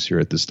indoor games here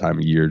at this time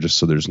of year, just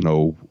so there's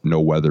no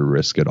weather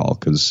risk at all,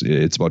 because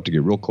it's about to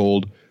get real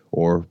cold,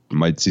 or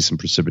might see some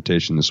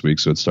precipitation this week.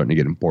 So it's starting to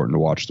get important to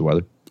watch the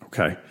weather.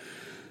 Okay.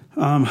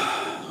 Who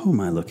am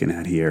I looking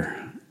at here?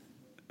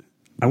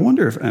 I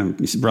wonder if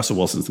Russell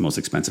Wilson's the most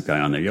expensive guy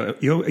on there.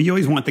 You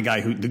always want the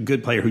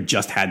good player who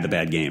just had the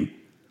bad game,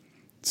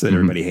 so that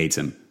everybody hates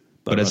him.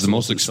 But as the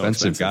most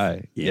expensive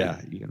guy,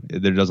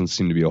 there doesn't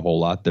seem to be a whole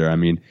lot there. I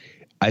mean,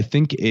 I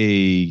think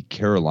a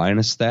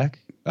Carolina stack,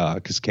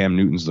 because Cam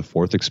Newton's the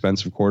 4th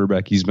expensive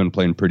quarterback. He's been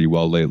playing pretty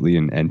well lately,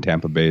 and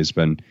Tampa Bay has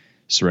been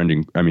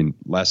surrendering. I mean,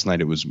 last night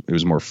it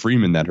was more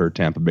Freeman that hurt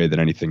Tampa Bay than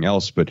anything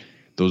else, but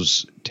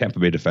those Tampa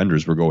Bay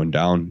defenders were going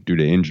down due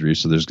to injury,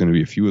 so there's going to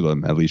be a few of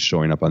them at least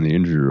showing up on the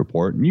injury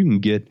report. And you can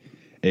get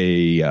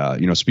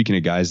speaking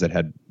of guys that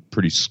had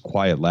pretty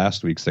quiet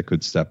last weeks that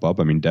could step up.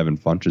 I mean, Devin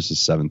Funchess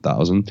is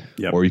 7,000,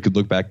 or you could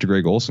look back to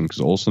Greg Olsen,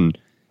 because Olsen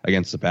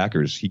against the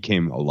Packers, he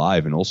came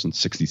alive, and Olsen's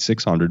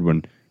 6,600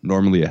 when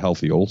normally a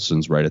healthy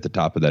Olsen's right at the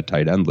top of that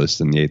tight end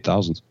list in the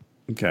 8,000s.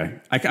 Okay,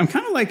 I'm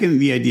kind of liking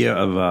the idea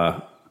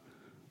of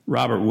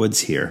Robert Woods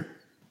here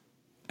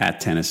at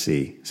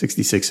Tennessee,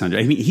 6,600.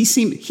 I mean, he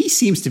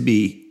seems to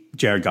be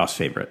Jared Goff's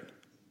favorite.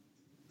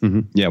 Mm-hmm.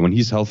 Yeah, when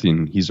he's healthy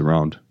and he's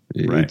around,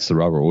 it's the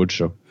Robert Woods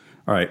show.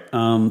 All right.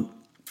 All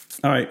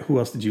right. Who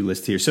else did you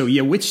list here? So,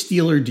 which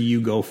Steeler do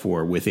you go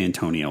for with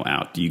Antonio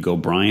out? Do you go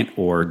Bryant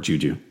or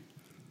Juju?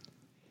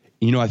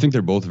 I think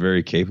they're both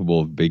very capable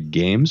of big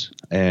games,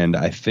 and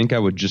I think I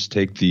would just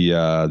take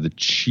the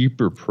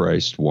cheaper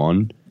priced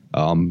one.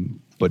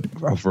 But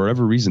for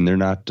whatever reason, they're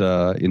not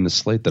in the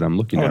slate that I'm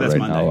looking at right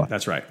Monday. now.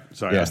 That's right.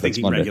 Sorry, I was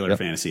thinking regular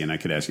fantasy, and I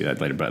could ask you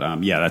that later. But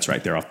that's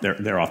right. They're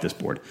off this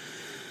board.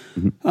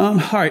 Mm-hmm. All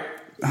right.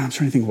 I'm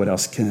trying to think what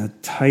else.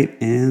 Tight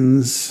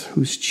ends.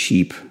 Who's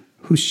cheap?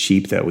 Who's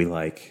cheap that we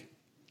like?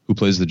 Who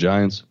plays the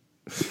Giants?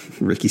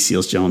 Ricky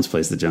Seals-Jones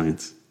plays the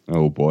Giants.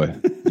 Oh boy.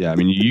 Yeah, I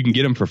mean, you can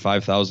get him for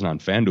 5,000 on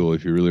FanDuel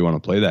if you really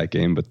want to play that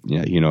game, but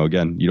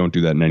again, you don't do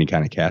that in any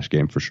kind of cash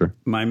game for sure.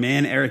 My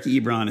man Eric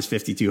Ebron is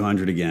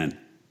 5,200 again.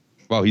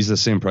 Wow, he's the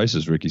same price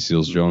as Ricky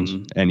Seals-Jones.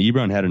 Mm-hmm. And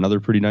Ebron had another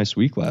pretty nice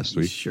week last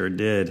week. He sure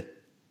did.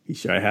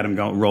 I had him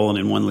rolling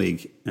in one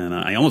league, and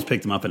I almost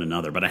picked him up in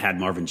another, but I had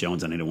Marvin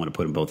Jones, and I didn't want to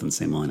put them both in the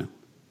same lineup.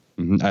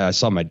 Mm-hmm. I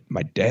saw my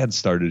dad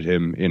started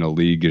him in a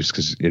league just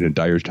because in a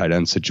dire tight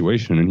end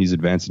situation, and he's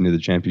advancing to the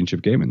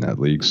championship game in that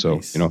league. Nice. So,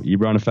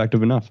 Ebron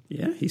effective enough.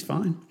 Yeah, he's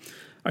fine.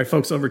 All right,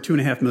 folks, over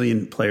 2.5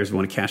 million players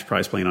won a cash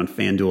prize playing on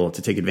FanDuel.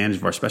 To take advantage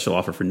of our special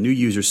offer for new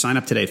users, sign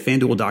up today at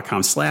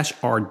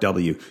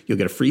FanDuel.com/RW. You'll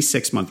get a free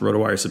 6-month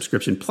RotoWire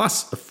subscription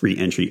plus a free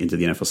entry into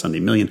the NFL Sunday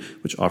Million,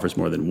 which offers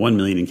more than $1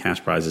 million in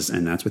cash prizes,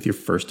 and that's with your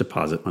first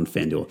deposit on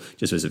FanDuel.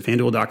 Just visit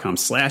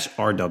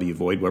FanDuel.com/RW.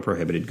 Void where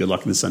prohibited. Good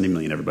luck in the Sunday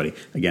Million, everybody.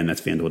 Again,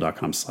 that's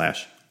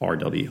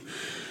FanDuel.com/RW.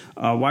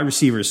 Wide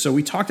receivers. So I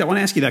want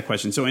to ask you that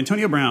question. So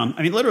Antonio Brown,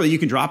 I mean, literally, you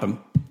can drop him.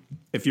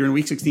 If you're in a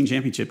Week 16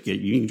 championship,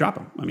 you can drop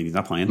him. I mean, he's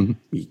not playing.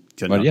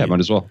 Mm-hmm. Might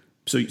as well.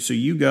 So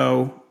you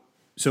go.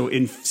 So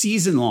in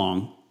season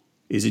long,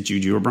 is it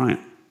Juju or Bryant?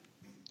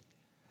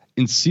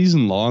 In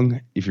season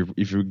long, if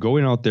you're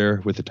going out there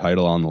with the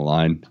title on the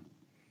line,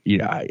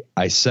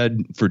 I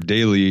said for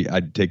daily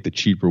I'd take the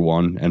cheaper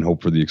one and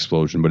hope for the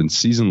explosion. But in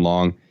season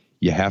long,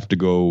 you have to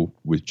go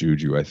with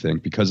Juju, I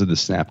think, because of the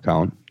snap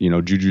count.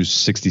 Juju's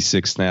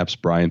 66 snaps,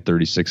 Bryant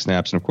 36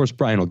 snaps, and of course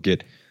Bryant will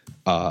get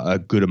a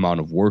good amount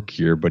of work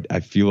here, but I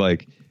feel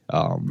like,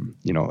 and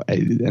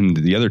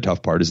the other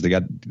tough part is they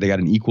got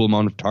an equal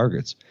amount of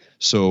targets.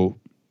 So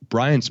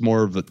Bryant's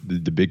more of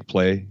the big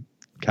play,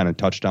 kind of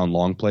touchdown,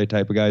 long play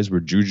type of guys, where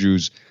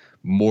Juju's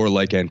more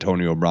like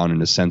Antonio Brown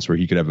in a sense where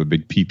he could have a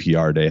big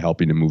PPR day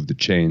helping to move the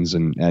chains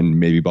and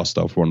maybe bust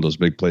out for one of those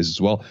big plays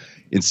as well.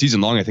 In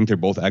season long, I think they're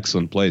both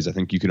excellent plays. I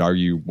think you could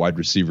argue wide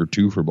receiver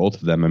 2 for both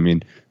of them. I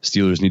mean,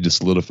 Steelers need to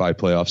solidify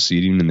playoff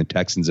seeding, and the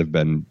Texans have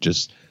been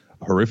just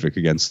horrific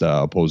against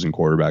opposing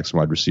quarterbacks and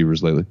wide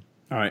receivers lately.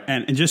 All right,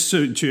 and just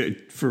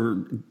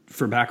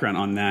for background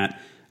on that,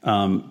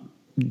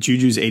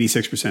 Juju's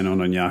 86%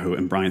 owned on Yahoo,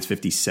 and Bryant's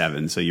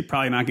 57%. So you're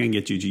probably not going to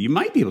get Juju. You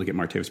might be able to get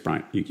Martavis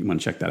Bryant. You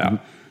want to check that out.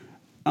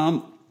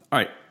 All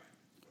right,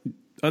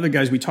 other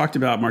guys we talked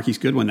about, Marquise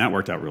Goodwin, that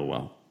worked out real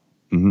well.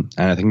 And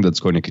I think that's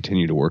going to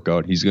continue to work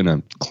out. He's going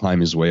to climb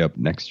his way up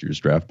next year's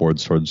draft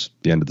boards towards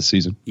the end of the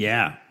season.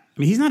 Yeah, I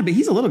mean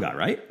he's a little guy,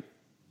 right?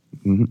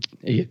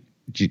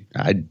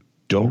 I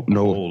don't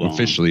know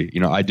officially.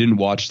 I didn't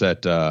watch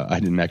that. I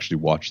didn't actually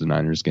watch the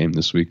Niners game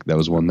this week. That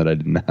was one that I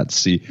did not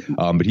see.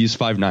 But he's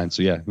 5'9",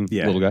 so yeah,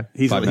 little guy.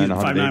 He's 5'9",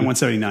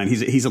 179.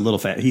 He's a little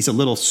fat. He's a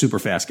little super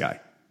fast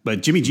guy.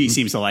 But Jimmy G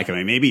seems to like him.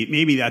 I mean,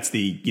 maybe that's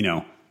the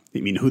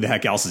who the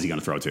heck else is he going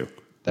to throw to?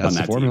 That's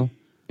the formula. Team?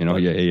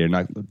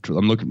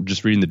 I'm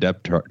just reading the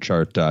depth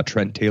chart.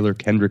 Trent Taylor,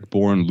 Kendrick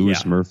Bourne,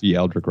 Lewis Murphy,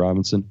 Aldrick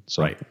Robinson.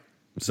 So. Right.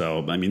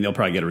 So I mean, they'll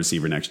probably get a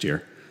receiver next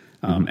year.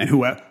 And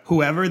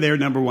whoever their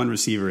number one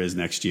receiver is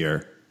next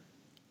year,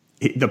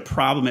 the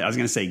problem, I was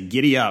going to say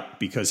giddy up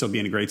because he'll be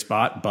in a great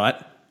spot,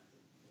 but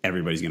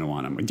everybody's going to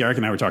want him. Derek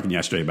and I were talking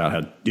yesterday about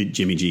how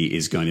Jimmy G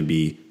is going to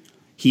be,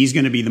 he's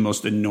going to be the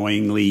most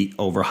annoyingly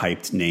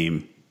overhyped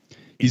name.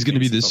 He's going to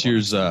be this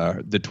year's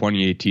the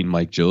 2018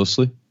 Mike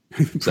Gillislee.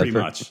 Pretty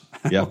much.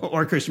 Yeah.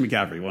 Or Christian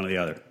McCaffrey, one or the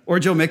other. Or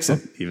Joe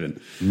Mixon,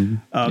 even.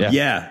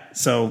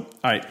 So,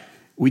 all right.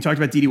 We talked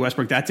about Dede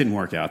Westbrook. That didn't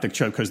work out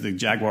because the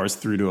Jaguars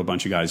threw to a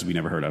bunch of guys we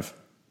never heard of.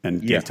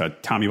 And gave to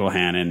Tommy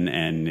Bohannon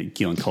and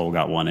Keelan Cole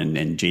got one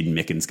and Jaden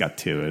Mickens got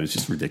two. It was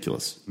just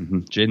ridiculous.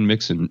 Jaden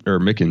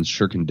Mickens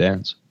sure can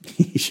dance.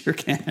 He sure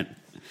can.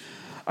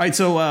 All right,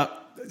 so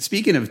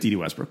speaking of Dede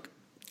Westbrook,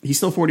 he's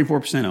still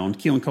 44% owned.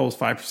 Keelan Cole's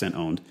 5%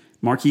 owned.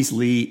 Marquise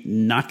Lee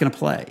not going to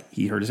play.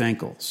 He hurt his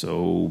ankle.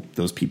 So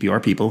those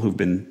PPR people who've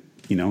been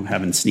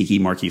having sneaky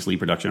Marquise Lee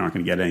production aren't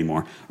going to get it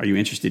anymore. Are you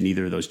interested in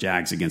either of those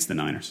Jags against the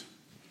Niners?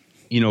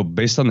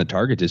 Based on the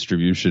target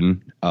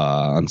distribution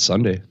on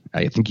Sunday,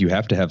 I think you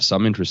have to have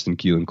some interest in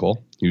Keelan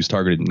Cole. He was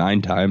targeted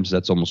 9 times.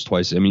 That's almost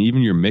twice. I mean,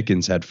 even your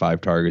Mickens had 5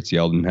 targets.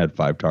 Yeldon had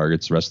 5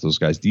 targets. The rest of those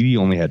guys, Dede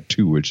only had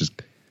 2, which is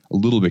a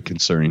little bit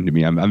concerning to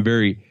me. I'm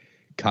very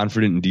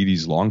confident in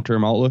Dede's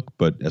long-term outlook,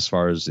 but as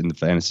far as in the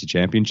fantasy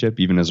championship,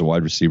 even as a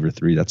wide receiver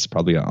 3, that's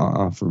probably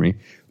for me.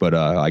 But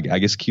I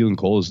guess Keelan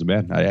Cole is the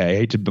man. I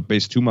hate to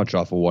base too much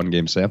off a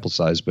one-game sample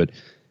size, but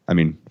I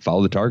mean,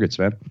 follow the targets,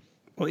 man.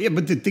 Well, yeah,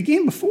 but the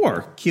game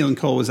before, Keelan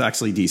Cole was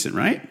actually decent,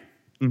 right?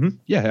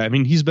 Yeah, I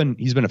mean, he's been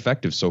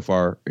effective so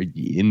far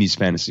in these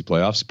fantasy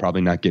playoffs.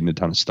 Probably not getting a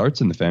ton of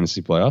starts in the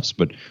fantasy playoffs,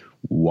 but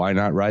why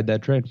not ride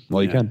that train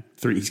while you can?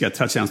 He's got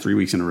touchdowns 3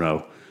 weeks in a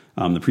row.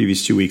 The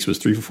previous 2 weeks was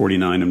 3 for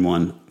 49 and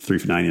 1, 3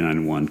 for 99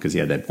 and 1 because he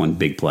had that one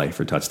big play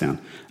for touchdown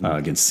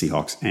against the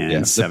Seahawks,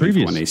 and 7 for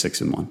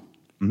 186 and 1.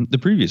 The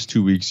previous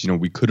 2 weeks,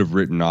 we could have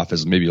written off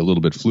as maybe a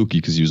little bit fluky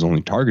because he was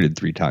only targeted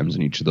 3 times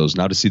in each of those.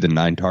 Now to see the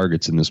 9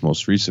 targets in this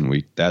most recent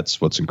week, that's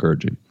what's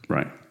encouraging.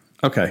 Right.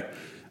 Okay.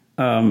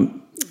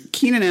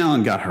 Keenan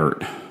Allen got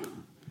hurt.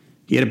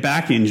 He had a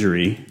back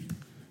injury.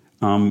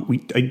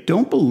 I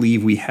don't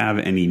believe we have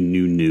any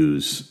new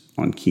news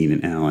on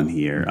Keenan Allen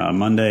here.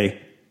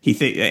 Monday,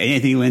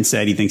 Anthony Lynn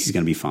said he thinks he's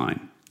going to be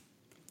fine.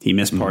 He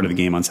missed part of the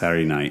game on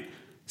Saturday night.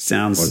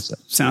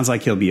 Sounds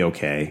like he'll be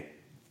okay.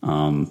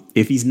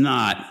 If he's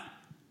not,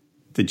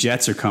 the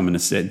Jets are coming to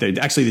sit.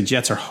 Actually, the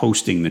Jets are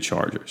hosting the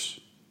Chargers.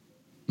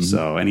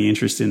 So any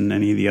interest in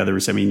any of the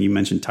others? I mean, you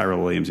mentioned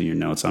Tyrell Williams in your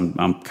notes. I'm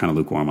kind of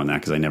lukewarm on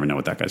that because I never know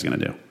what that guy's going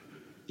to do.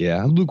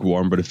 Yeah, I'm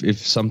lukewarm, but if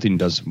something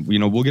does,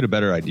 we'll get a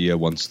better idea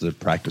once the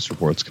practice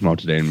reports come out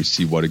today and we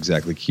see what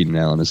exactly Keenan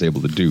Allen is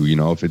able to do.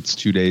 If it's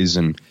 2 days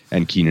and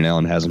Keenan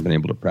Allen hasn't been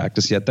able to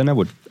practice yet, then I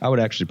would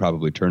actually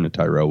probably turn to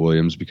Tyrell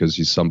Williams because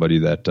he's somebody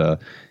that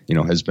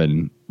has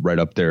been right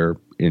up there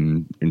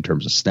in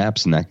terms of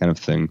snaps and that kind of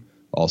thing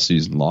all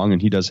season long,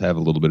 and he does have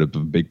a little bit of a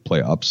big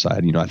play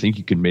upside. I think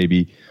you can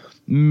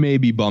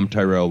maybe bump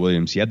Tyrell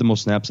Williams. He had the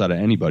most snaps out of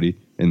anybody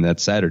in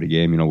that Saturday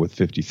game, with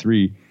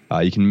 53.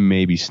 You can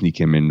maybe sneak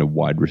him into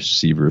wide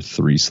receiver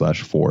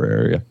 3/4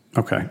 area.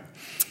 Okay.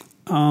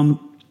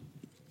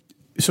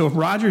 So if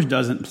Rodgers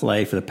doesn't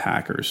play for the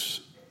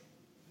Packers,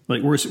 we're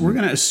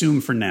going to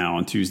assume for now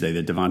on Tuesday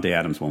that Devontae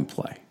Adams won't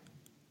play.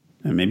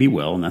 And maybe he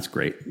will, and that's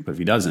great. But if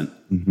he doesn't,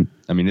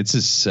 I mean, it's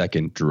his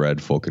second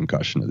dreadful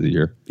concussion of the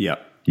year. Yeah.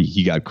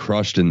 He got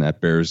crushed in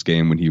that Bears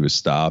game when he was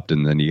stopped,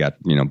 and then he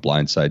got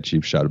blindside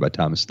cheap shotted by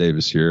Thomas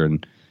Davis here,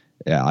 and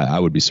yeah, I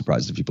would be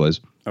surprised if he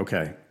plays.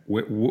 Okay,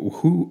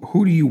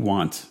 who do you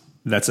want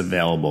that's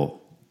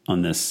available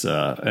on this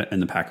in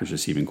the Packers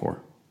receiving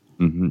core?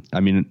 I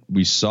mean,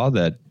 we saw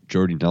that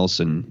Jordy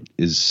Nelson,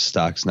 his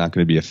stock's not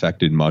going to be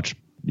affected much,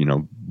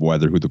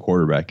 whether who the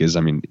quarterback is.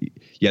 I mean,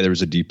 yeah, there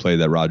was a deep play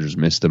that Rodgers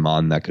missed him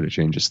on that could have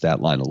changed his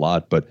stat line a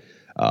lot, but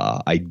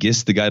I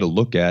guess the guy to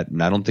look at,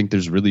 and I don't think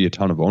there's really a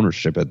ton of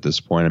ownership at this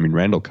point. I mean,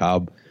 Randall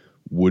Cobb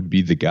would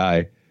be the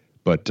guy,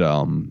 but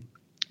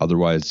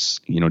otherwise,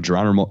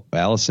 Geronimo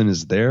Allison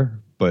is there,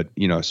 but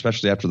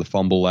especially after the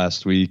fumble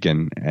last week,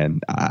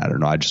 and I don't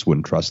know, I just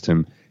wouldn't trust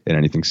him in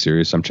anything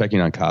serious. I'm checking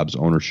on Cobb's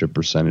ownership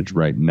percentage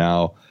right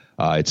now.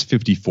 It's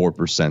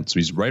 54%. So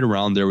he's right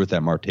around there with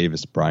that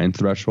Martavis Bryant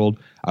threshold.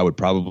 I would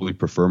probably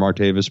prefer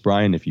Martavis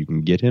Bryant if you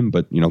can get him,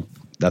 but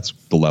that's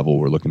the level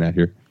we're looking at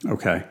here.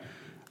 Okay.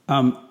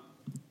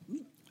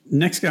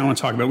 Next guy I want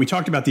to talk about, we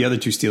talked about the other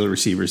two Steeler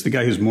receivers. The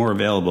guy who's more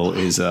available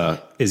is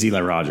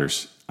Eli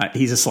Rogers.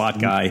 He's a slot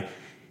guy.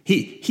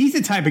 He's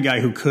the type of guy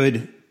who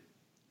could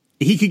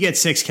get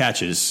 6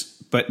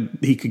 catches, but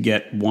he could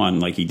get 1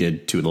 like he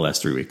did 2 of the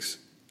last 3 weeks.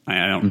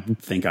 I don't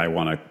think I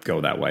want to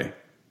go that way.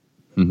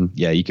 Mm-hmm.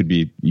 Yeah, he could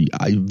be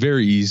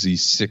very easy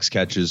 6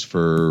 catches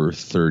for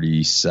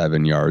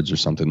 37 yards or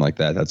something like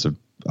that. That's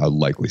a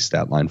likely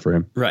stat line for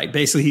him. Right.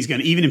 Basically, he's going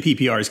to, even in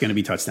PPR, he's going to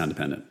be touchdown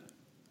dependent.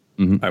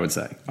 I would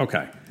say.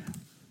 Okay.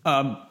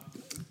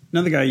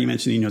 Another guy you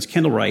mentioned, is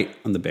Kendall Wright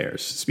on the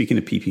Bears. Speaking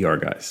of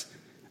PPR guys,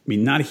 I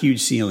mean, not a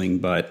huge ceiling,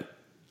 but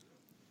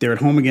they're at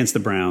home against the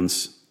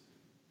Browns.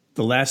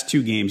 The last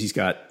 2 games, he's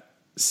got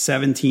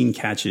 17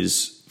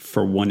 catches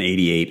for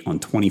 188 on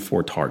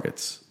 24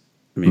 targets.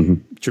 I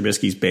mean,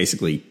 Trubisky's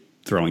basically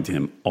throwing to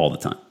him all the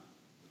time.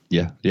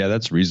 Yeah,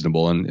 that's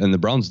reasonable. And the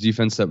Browns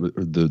defense,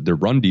 their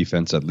run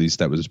defense, at least,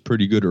 that was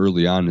pretty good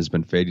early on, has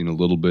been fading a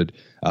little bit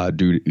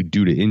due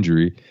to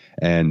injury.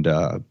 And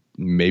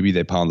maybe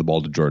they pound the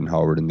ball to Jordan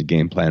Howard in the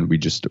game plan. We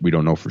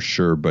don't know for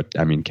sure. But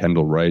I mean,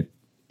 Kendall Wright,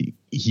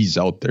 he's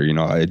out there.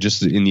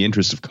 Just in the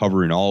interest of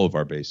covering all of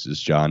our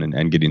bases, John,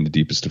 and getting the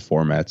deepest of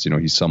formats.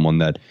 He's someone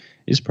that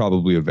is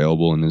probably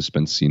available and has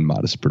been seeing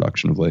modest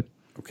production of late.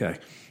 Okay,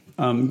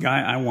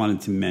 guy I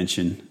wanted to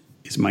mention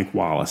is Mike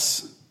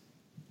Wallace.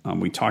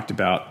 We talked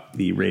about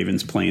the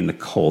Ravens playing the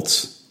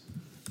Colts.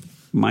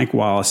 Mike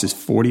Wallace is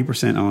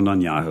 40% owned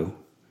on Yahoo.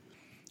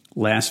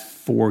 Last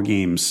 4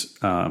 games,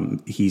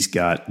 he's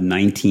got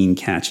 19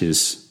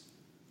 catches,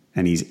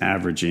 and he's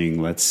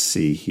averaging, let's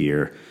see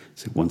here,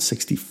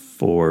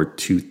 164,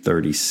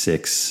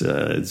 236,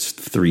 it's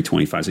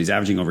 325. So he's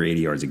averaging over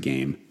 80 yards a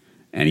game,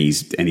 and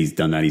he's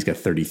done that. He's got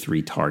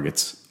 33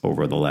 targets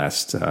over the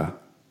last,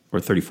 or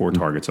 34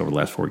 targets over the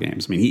last 4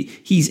 games. I mean,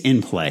 he's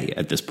in play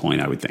at this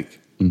point, I would think.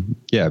 Mm-hmm.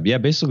 Yeah.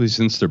 Basically,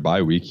 since their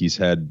bye week, he's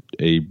had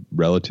a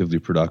relatively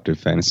productive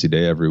fantasy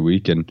day every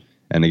week, and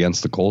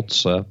against the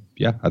Colts, I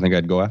think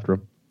I'd go after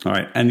him. All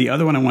right, and the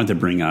other one I wanted to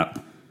bring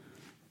up,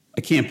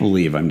 I can't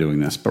believe I'm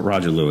doing this, but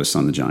Roger Lewis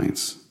on the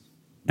Giants,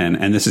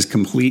 and this is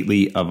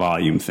completely a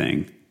volume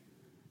thing,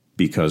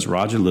 because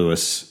Roger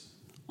Lewis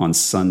on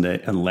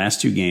Sunday and the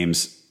last 2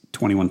 games,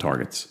 21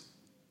 targets,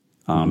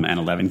 and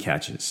 11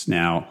 catches.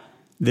 Now,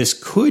 this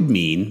could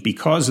mean,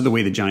 because of the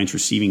way the Giants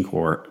receiving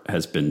core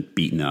has been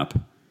beaten up,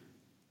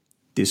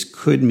 this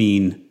could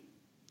mean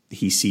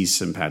he sees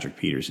some Patrick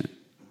Peterson,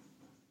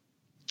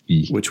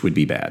 which would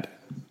be bad.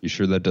 You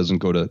sure that doesn't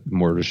go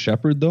more to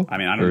Shepard, though? I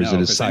mean, I don't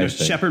know.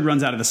 Shepard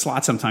runs out of the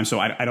slot sometimes, so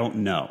I don't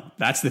know.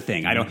 That's the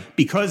thing. I don't,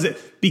 because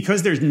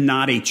there's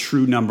not a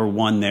true number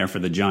 1 there for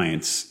the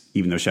Giants,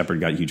 even though Shepard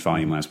got huge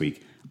volume last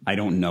week. I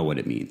don't know what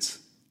it means,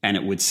 and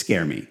it would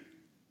scare me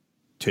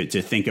to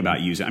think about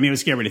using. I mean, it would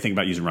scare me to think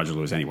about using Roger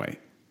Lewis anyway.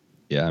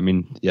 Yeah, I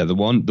mean, the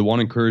one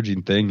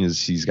encouraging thing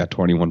is he's got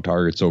 21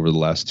 targets over the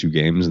last 2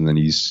 games, and then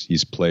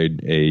he's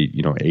played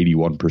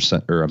 81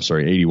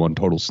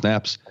 total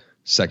snaps,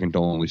 second to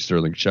only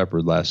Sterling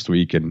Shepard last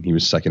week, and he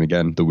was second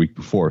again the week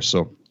before.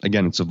 So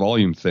again, it's a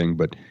volume thing,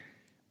 but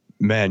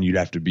man, you'd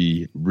have to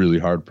be really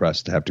hard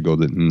pressed to have to go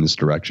in this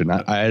direction.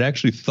 I had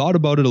actually thought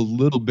about it a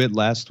little bit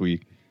last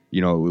week,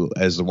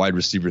 as the wide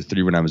receiver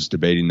 3 when I was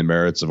debating the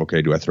merits of,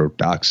 okay, do I throw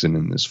Doxson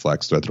in this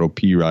flex? Do I throw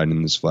Pirine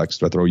in this flex?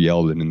 Do I throw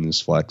Yeldon in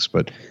this flex?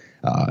 But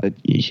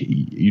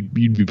you'd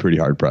be pretty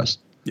hard pressed.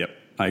 Yep,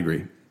 I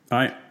agree. All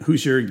right,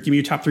 give me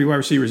your top 3 wide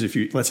receivers.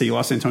 If let's say you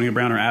lost Antonio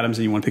Brown or Adams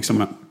and you want to pick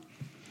someone up.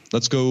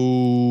 Let's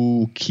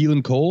go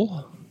Keelan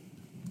Cole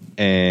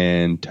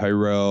and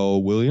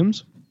Tyrell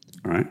Williams.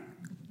 All right.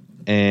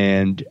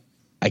 And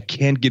I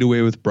can't get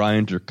away with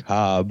Bryant or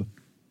Cobb,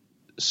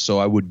 so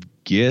I would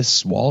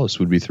guess Wallace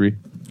would be 3.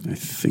 I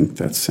think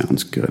that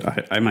sounds good.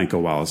 I might go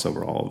Wallace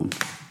over all of them.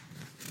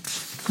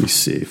 Let me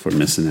see if we're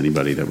missing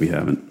anybody that we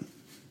haven't.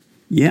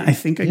 Yeah, I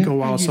think I'd go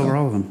Wallace over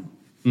all of them.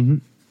 Mm-hmm.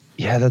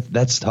 Yeah,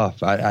 that's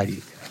tough.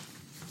 I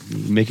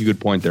make a good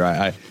point there.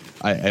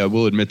 I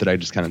will admit that I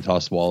just kind of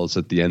tossed Wallace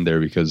at the end there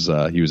because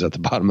he was at the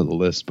bottom of the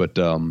list. But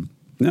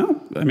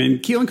no, I mean,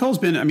 Keelan Cole's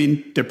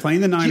been, they're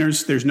playing the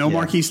Niners. There's no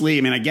Marquise Lee.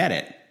 I mean, I get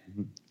it.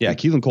 Yeah,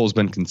 Keelan Cole's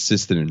been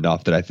consistent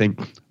enough that I think,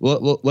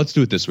 well, let's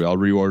do it this way. I'll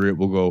reorder it.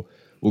 We'll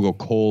go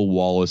Cole,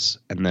 Wallace,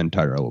 and then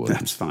Tyrell Williams.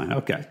 That's fine.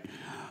 Okay.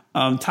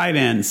 Tight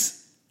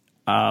ends.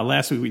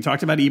 Last week we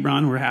talked about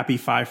Ebron. We're happy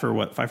 5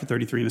 for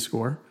 33 in the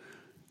score.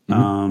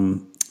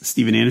 Mm-hmm.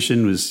 Steven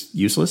Anderson was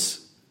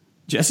useless.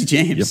 Jesse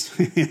James.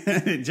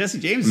 Yep. Jesse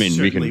James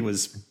certainly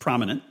was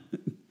prominent.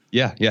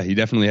 Yeah, he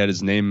definitely had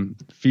his name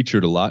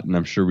featured a lot, and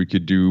I'm sure we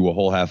could do a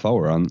whole half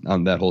hour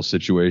on that whole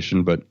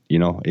situation. But,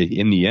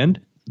 in the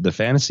end, the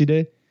fantasy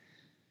day,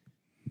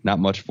 not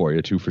much for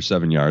you. 2 for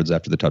 7 yards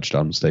after the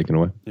touchdown was taken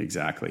away.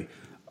 Exactly.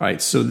 All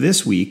right, so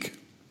this week,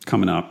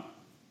 coming up,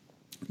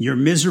 your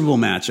miserable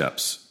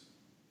matchups.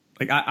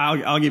 Like,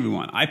 I'll give you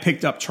one. I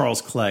picked up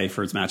Charles Clay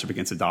for his matchup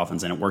against the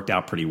Dolphins, and it worked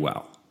out pretty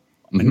well.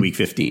 in week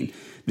 15.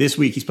 This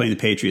week he's playing the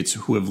Patriots,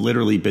 who have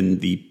literally been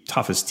the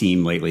toughest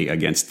team lately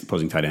against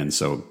opposing tight ends.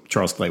 So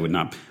Charles Clay would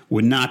not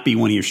be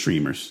one of your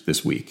streamers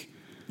this week.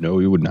 No,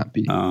 he would not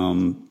be.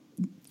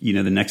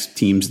 The next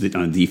teams that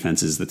on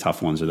defenses, the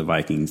tough ones are the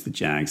Vikings, the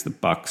Jags, the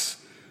Bucks.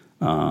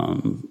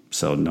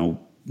 So no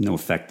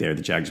effect there.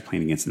 The Jags are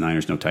playing against the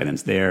Niners. No tight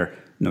ends there.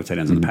 No tight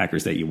ends on the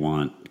Packers that you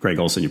want. Greg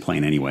Olsen, you're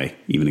playing anyway,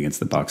 even against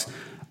the Bucks.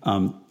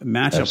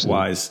 Matchup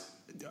wise,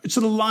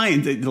 so the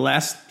Lions. The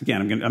last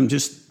again, I'm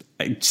just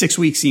 6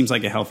 weeks seems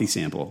like a healthy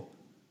sample.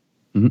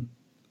 Mm-hmm.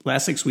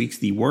 Last 6 weeks,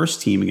 the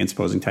worst team against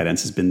opposing tight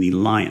ends has been the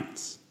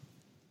Lions.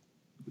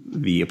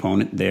 The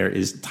opponent there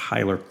is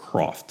Tyler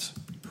Kroft,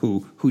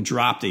 who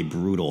dropped a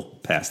brutal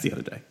pass the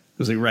other day. It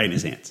was like right in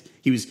his hands.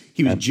 He was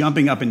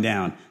jumping up and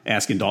down,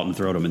 asking Dalton to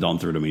throw it him, and Dalton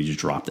threw it him, and he just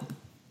dropped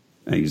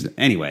it.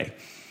 Anyway,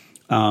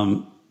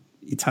 Tyler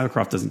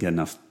Kroft doesn't get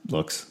enough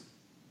looks.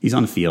 He's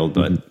on the field,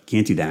 but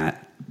can't do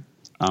that.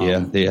 Yeah,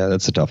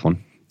 that's a tough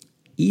one.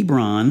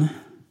 Ebron,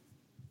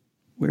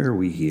 where are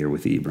we here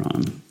with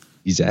Ebron?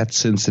 He's at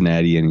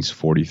Cincinnati, and he's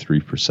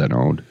 43%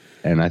 owned.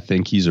 And I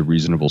think he's a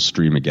reasonable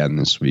stream again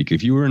this week.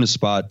 If you were in a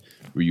spot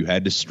where you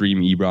had to stream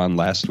Ebron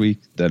last week,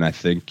 then I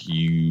think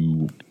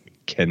you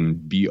can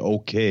be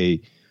okay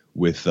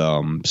with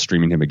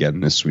streaming him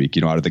again this week.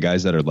 Out of the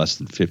guys that are less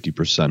than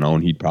 50%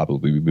 owned, he'd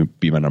probably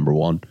be my number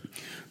one.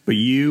 But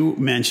you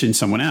mentioned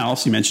someone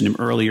else. You mentioned him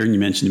earlier, and you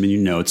mentioned him in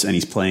your notes, and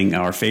he's playing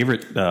our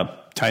favorite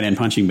tight end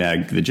punching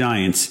bag, the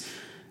Giants,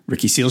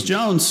 Ricky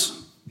Seals-Jones.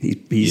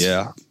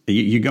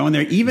 You go in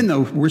there, even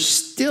though we're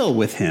still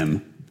with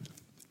him,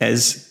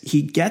 as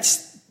he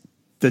gets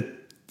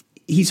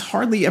he's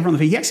hardly ever on the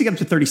field. He actually got up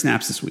to 30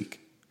 snaps this week.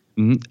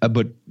 Mm-hmm.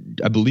 But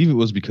I believe it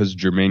was because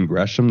Jermaine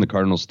Gresham, the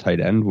Cardinals tight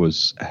end,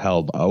 was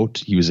held out.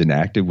 He was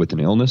inactive with an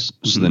illness.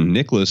 Mm-hmm. So then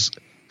Nicholas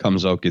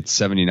comes out, gets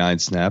 79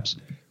 snaps.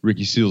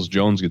 Ricky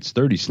Seals-Jones gets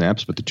 30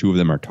 snaps, but the two of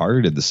them are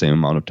targeted the same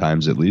amount of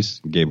times at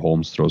least. Gabe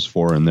Holmes throws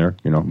 4 in there.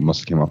 Must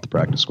have came off the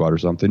practice squad or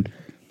something.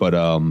 But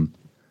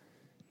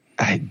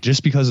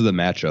just because of the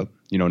matchup,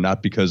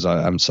 not because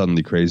I'm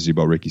suddenly crazy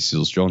about Ricky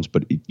Seals-Jones,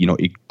 but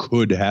it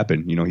could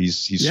happen.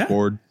 He's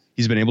scored.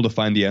 He's been able to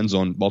find the end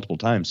zone multiple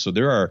times. So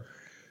there are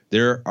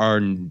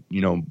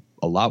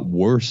a lot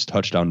worse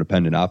touchdown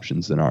dependent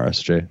options than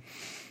RSJ.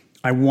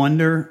 I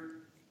wonder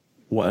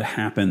what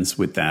happens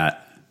with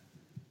that,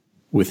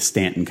 with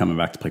Stanton coming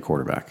back to play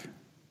quarterback.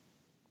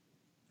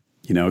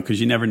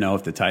 Because you never know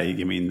if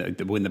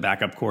when the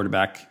backup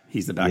quarterback,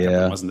 he's the backup,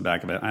 and wasn't the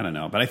backup. I don't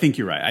know, but I think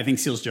you're right. I think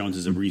Seals-Jones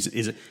is a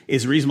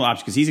reasonable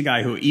option because he's a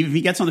guy who, even if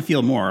he gets on the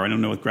field more, I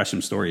don't know what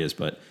Gresham's story is,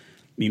 but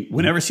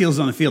whenever Seals is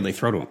on the field, they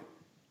throw to him.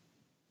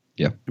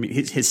 Yeah,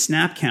 his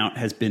snap count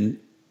has been,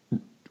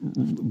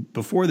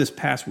 before this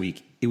past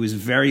week, it was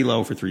very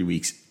low for 3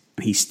 weeks.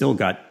 He still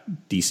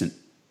got decent.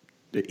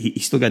 He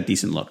still got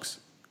decent looks.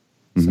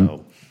 Mm-hmm.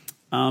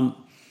 So.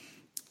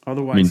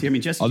 Otherwise,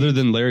 Jesse, other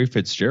than Larry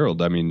Fitzgerald,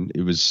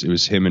 it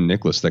was him and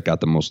Nicholas that got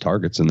the most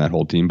targets in that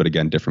whole team. But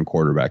again, different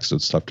quarterbacks, so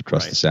it's tough to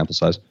trust the sample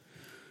size.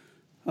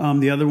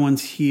 The other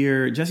ones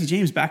here, Jesse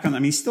James back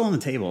on. He's still on the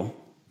table.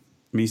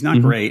 He's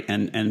not great,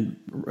 and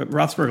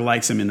Roethlisberger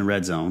likes him in the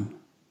red zone.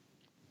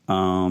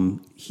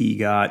 He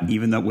got,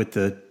 even though with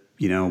the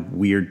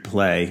weird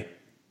play,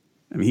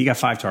 he got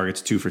 5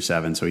 targets, 2 for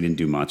 7, so he didn't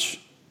do much.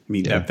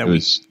 That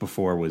week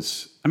before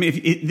was.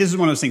 This is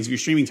one of those things. If you're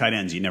streaming tight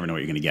ends, you never know what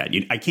you're going to get.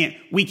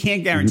 We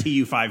can't guarantee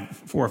you 4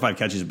 or 5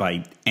 catches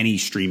by any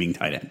streaming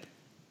tight end.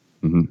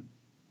 Mm-hmm.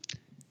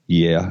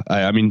 Yeah,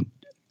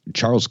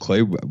 Charles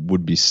Clay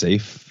would be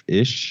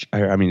safe-ish.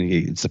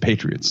 It's the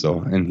Patriots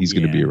though, and he's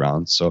going to be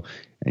around. So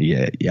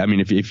yeah.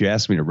 If you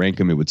ask me to rank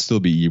him, it would still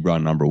be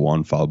Ebron number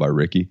 1, followed by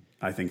Ricky.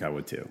 I think I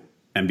would too.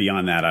 And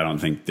beyond that, I don't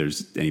think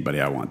there's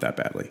anybody I want that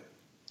badly.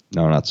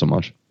 No, not so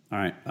much. All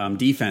right,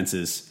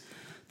 defenses.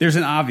 There's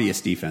an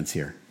obvious defense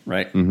here,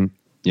 right? Mm-hmm.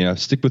 Yeah,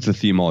 stick with the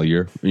theme all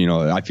year.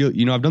 I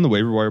feel, I've done the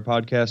Waiver Wire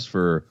podcast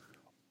for,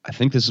 I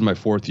think this is my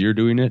 4th year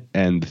doing it,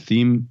 and the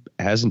theme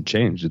hasn't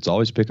changed. It's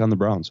always pick on the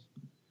Browns.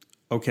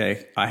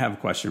 Okay, I have a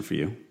question for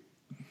you.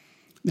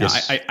 Now,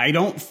 Yes. I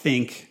don't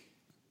think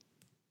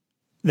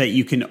that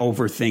you can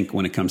overthink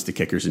when it comes to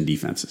kickers and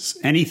defenses.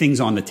 Anything's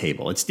on the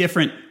table. It's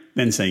different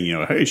than saying,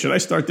 hey, should I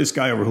start this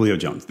guy over Julio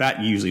Jones?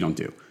 That you usually don't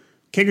do.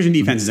 Kickers and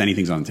defenses,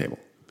 anything's on the table.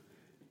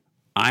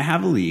 I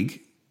have a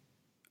league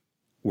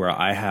where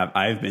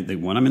I've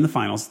been, when I'm in the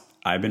finals,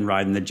 I've been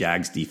riding the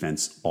Jags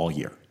defense all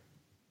year.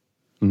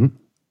 Mm-hmm.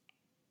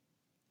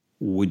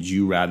 Would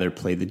you rather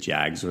play the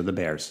Jags or the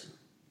Bears?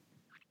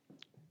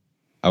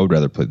 I would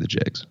rather play the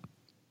Jags.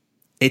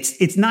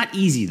 It's not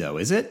easy though,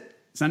 is it?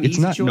 It's not an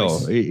easy choice. No,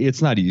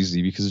 it's not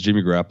easy because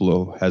Jimmy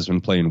Garoppolo has been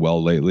playing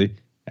well lately,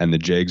 and the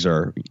Jags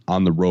are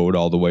on the road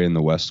all the way in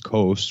the West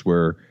Coast,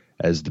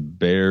 whereas the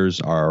Bears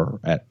are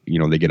at,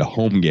 they get a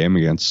home game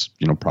against,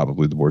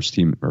 probably the worst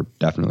team, or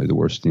definitely the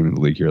worst team in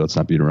the league here. Let's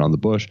not beat around the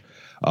bush.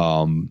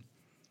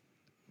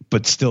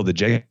 But still, the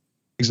Jags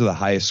are the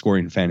highest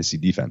scoring fantasy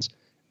defense.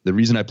 The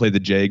reason I play the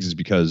Jags is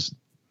because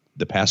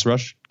the pass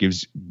rush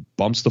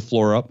bumps the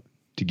floor up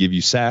to give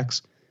you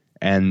sacks,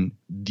 and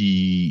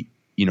the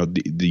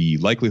the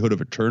likelihood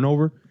of a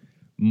turnover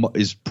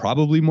is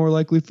probably more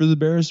likely for the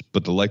Bears,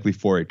 but the likely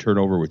for a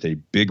turnover with a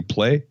big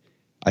play,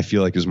 I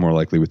feel like is more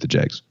likely with the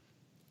Jags.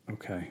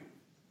 Okay.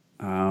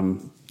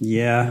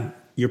 Yeah,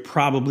 you're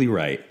probably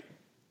right,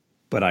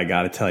 but I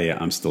got to tell you,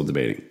 I'm still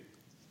debating.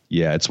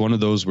 Yeah, it's one of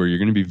those where you're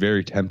going to be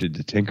very tempted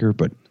to tinker,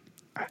 but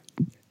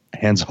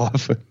hands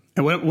off.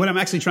 And what I'm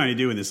actually trying to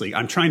do in this league,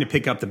 I'm trying to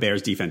pick up the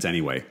Bears defense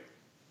anyway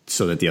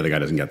so that the other guy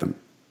doesn't get them.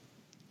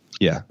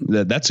 Yeah,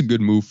 that's a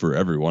good move for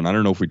everyone. I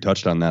don't know if we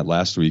touched on that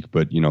last week,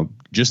 but,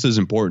 just as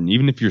important,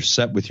 even if you're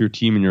set with your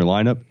team and your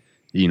lineup,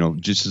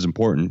 just as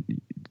important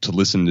to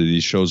listen to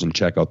these shows and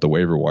check out the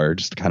waiver wire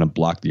just to kind of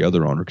block the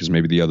other owner, because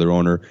maybe the other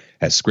owner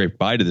has scraped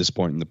by to this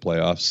point in the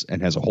playoffs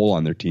and has a hole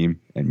on their team,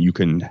 and you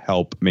can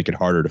help make it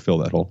harder to fill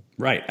that hole.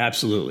 Right,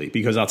 absolutely.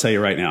 Because I'll tell you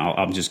right now,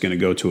 I'm just going to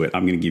go to it.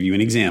 I'm going to give you an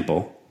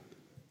example.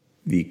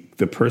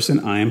 The person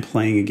I am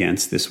playing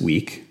against this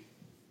week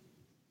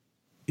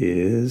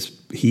is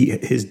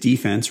his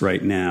defense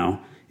right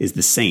now is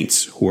the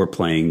Saints, who are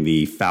playing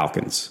the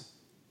Falcons.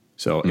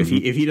 So if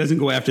he doesn't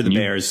go after the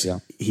Bears,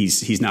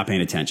 he's not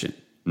paying attention.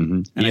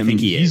 Mm-hmm. And I think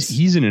he is.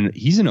 He's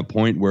in a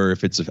point where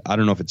if I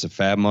don't know if it's a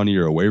fab money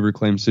or a waiver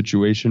claim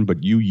situation,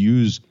 but you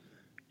use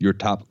your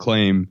top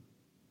claim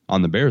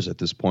on the Bears at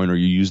this point, or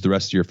you use the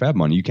rest of your fab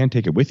money. You can't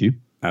take it with you.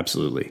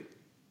 Absolutely.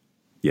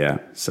 Yeah.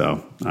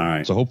 So, all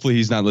right. So hopefully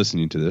he's not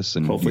listening to this,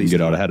 and hopefully you can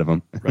get out ahead of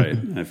him. Right.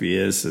 If he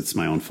is, it's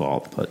my own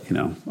fault, but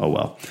oh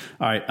well.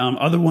 All right.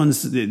 Other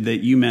ones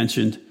that you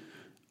mentioned,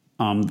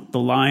 the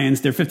Lions,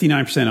 they're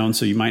 59% owned,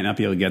 so you might not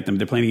be able to get them.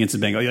 They're playing against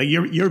the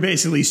Bengals. You're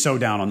basically so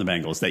down on the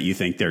Bengals that you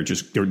think they're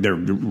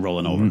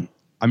rolling over. Mm-hmm.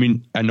 I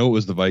mean, I know it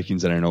was the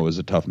Vikings, and I know it was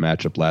a tough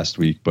matchup last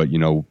week, but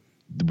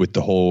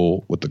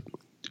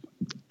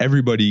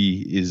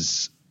everybody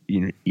is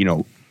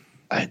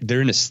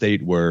they're in a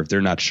state where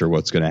they're not sure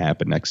what's going to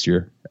happen next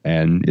year,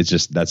 and that's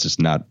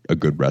just not a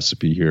good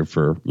recipe here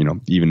for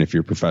even if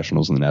you're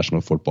professionals in the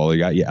National Football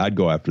League. I'd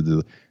go after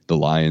the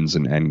Lions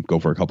and go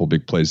for a couple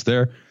big plays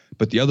there.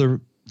 But the other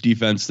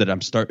defense that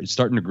I'm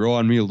starting to grow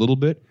on me a little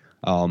bit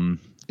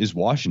is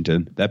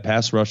Washington. That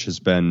pass rush has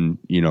been,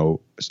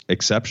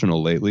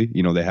 exceptional lately.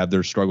 They have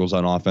their struggles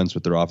on offense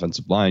with their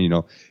offensive line.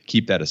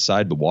 Keep that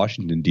aside, the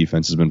Washington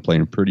defense has been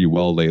playing pretty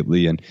well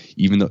lately. And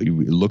even though it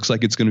looks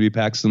like it's going to be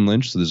Paxton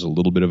Lynch, so there's a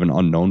little bit of an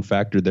unknown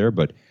factor there,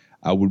 but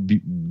I would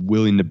be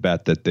willing to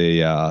bet that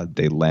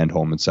they land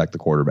home and sack the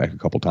quarterback a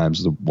couple times,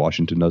 as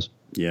Washington does.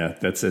 Yeah,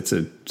 it's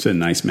a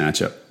nice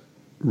matchup.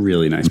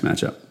 Really nice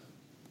matchup.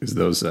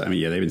 Because they've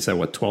been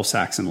said 12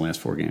 sacks in the last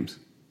 4 games.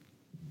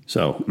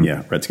 So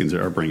yeah, Redskins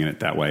are bringing it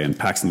that way, and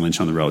Paxton Lynch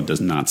on the road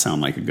does not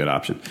sound like a good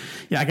option.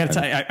 Yeah, I got to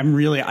tell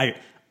you,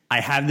 I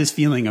have this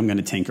feeling I'm going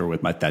to tinker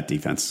with that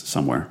defense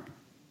somewhere,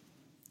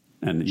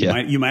 and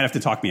you might have to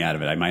talk me out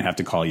of it. I might have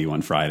to call you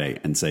on Friday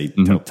and say,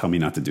 tell me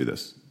not to do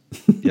this.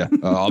 Yeah,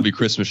 I'll be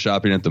Christmas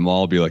shopping at the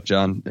mall. Be like,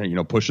 John,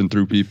 pushing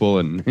through people,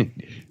 and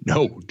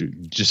no,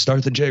 dude, just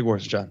start the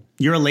Jaguars, John.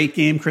 You're a late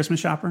game Christmas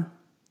shopper.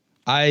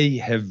 I'm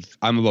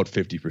about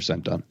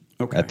 50% done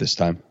at this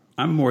time.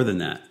 I'm more than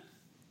that.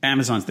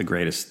 Amazon's the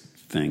greatest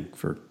thing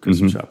for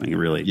Christmas shopping. It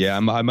really. Yeah,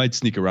 I might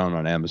sneak around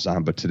on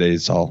Amazon, but today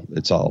it's all.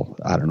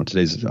 I don't know.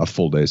 Today's a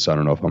full day, so I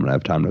don't know if I'm gonna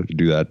have time to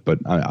do that. But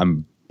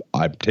I'm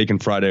taking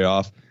Friday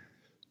off,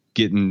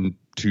 getting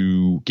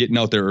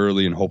out there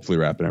early, and hopefully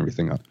wrapping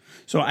everything up.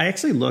 So I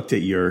actually looked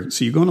at you're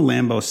going to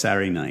Lambeau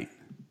Saturday night.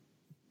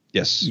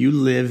 Yes. You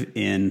live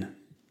in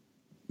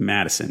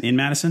Madison. In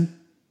Madison?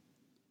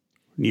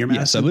 Near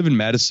Madison? Yes, I live in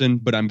Madison,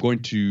 but I'm going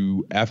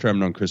to, after I'm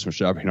done Christmas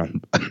shopping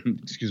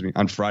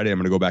on Friday, I'm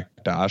going to go back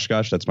to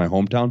Oshkosh. That's my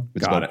hometown.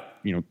 It's about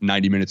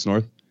 90 minutes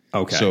north.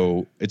 Okay.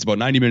 So it's about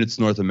 90 minutes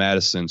north of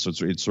Madison. So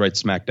it's right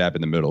smack dab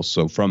in the middle.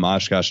 So from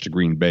Oshkosh to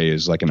Green Bay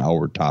is like an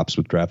hour tops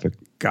with traffic.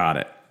 Got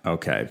it.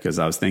 Okay. Because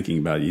I was thinking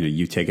about,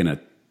 you taking a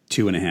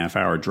 2.5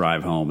 hour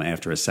drive home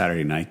after a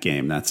Saturday night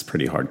game. That's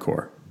pretty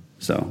hardcore.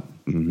 So,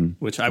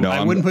 which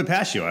I wouldn't put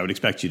past you. I would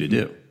expect you to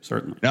do,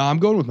 certainly. No, I'm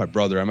going with my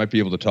brother. I might be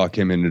able to talk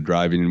him into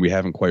driving, and we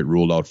haven't quite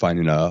ruled out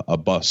finding a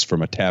bus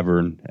from a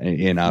tavern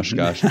in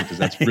Oshkosh because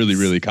that's really,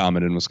 really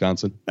common in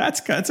Wisconsin.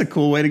 That's a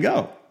cool way to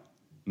go.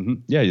 Mm-hmm.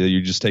 Yeah,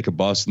 you just take a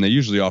bus, and they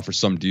usually offer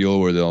some deal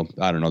where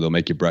they'll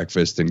make you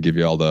breakfast and give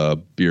you all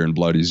the beer and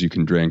bloodies you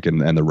can drink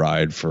and the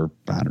ride for,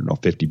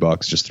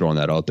 $50. Just throwing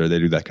that out there. They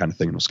do that kind of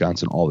thing in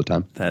Wisconsin all the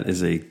time. That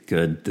is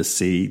good to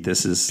see.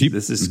 This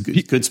is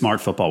good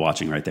smart football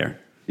watching right there.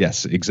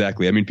 Yes,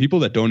 exactly. I mean, people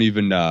that don't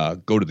even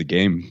go to the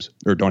games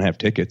or don't have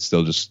tickets,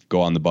 they'll just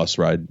go on the bus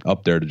ride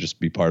up there to just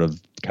be part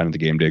of kind of the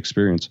game day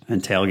experience.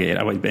 And tailgate.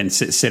 I would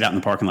sit out in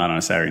the parking lot on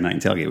a Saturday night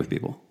and tailgate with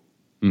people.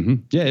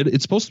 Mm-hmm. Yeah,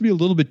 it's supposed to be a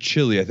little bit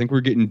chilly. I think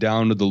we're getting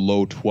down to the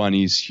low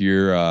 20s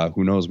here.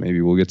 Who knows? Maybe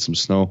we'll get some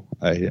snow.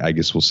 I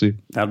guess we'll see.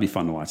 That'll be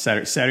fun to watch.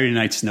 Saturday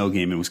night snow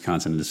game in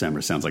Wisconsin in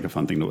December sounds like a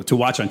fun thing to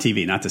watch on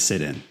TV, not to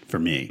sit in for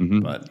me. Mm-hmm.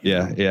 But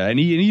yeah. And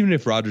even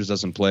if Rodgers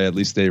doesn't play, at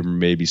least they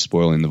may be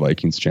spoiling the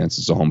Vikings'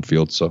 chances of home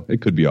field. So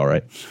it could be all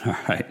right. All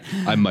right.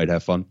 I might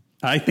have fun.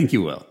 I think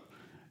you will.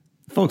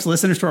 Folks,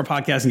 listeners to our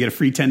podcast can get a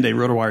free 10-day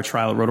RotoWire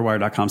trial at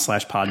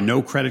rotowire.com/pod.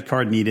 No credit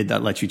card needed.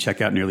 That lets you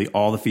check out nearly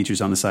all the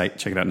features on the site.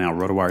 Check it out now,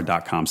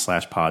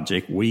 rotowire.com/pod.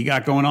 Jake, what do you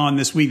got going on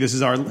this week? This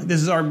is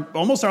our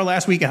almost our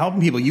last week of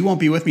helping people. You won't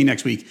be with me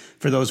next week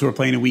for those who are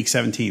playing in week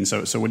 17.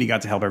 So what do you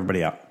got to help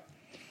everybody out?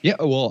 Yeah,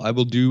 well, I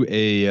will do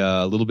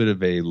a little bit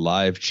of a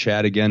live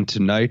chat again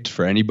tonight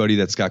for anybody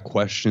that's got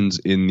questions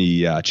in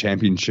the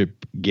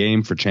championship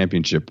game for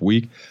championship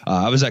week.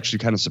 I was actually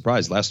kind of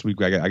surprised. Last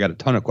week, I got a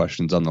ton of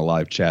questions on the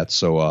live chat.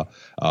 So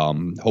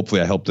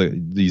hopefully I helped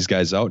these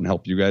guys out and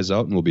help you guys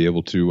out, and we'll be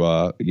able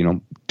to,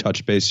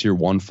 touch base here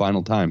one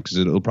final time, because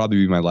it'll probably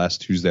be my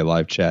last Tuesday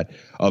live chat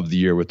of the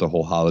year with the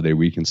whole holiday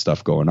week and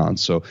stuff going on.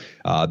 So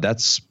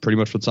that's pretty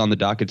much what's on the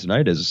docket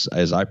tonight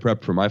as I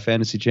prep for my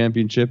fantasy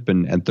championship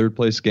and third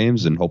place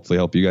games, and hopefully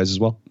help you guys as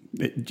well.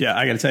 Yeah,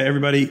 I got to tell you,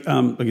 everybody,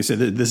 like I said,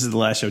 this is the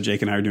last show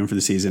Jake and I are doing for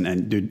the season,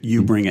 and dude,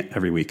 you bring it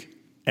every week.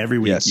 Every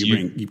week, yes, you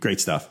bring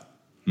great stuff.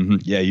 Mm-hmm.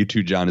 Yeah, you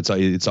too, John.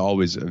 It's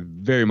always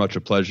very much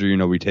a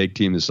pleasure. We take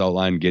Team This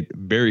Outline, get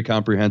very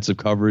comprehensive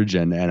coverage,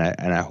 and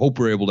I hope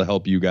we're able to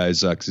help you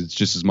guys, because it's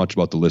just as much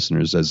about the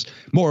listeners, of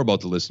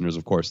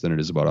course, than it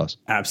is about us.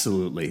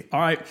 Absolutely. All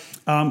right,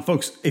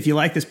 folks, if you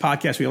like this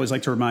podcast, we always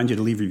like to remind you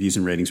to leave reviews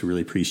and ratings. We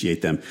really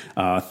appreciate them.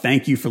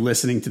 Thank you for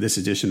listening to this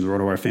edition of the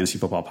RotoWire Fantasy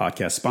Football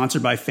Podcast,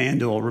 sponsored by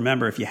FanDuel.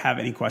 Remember, if you have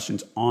any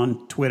questions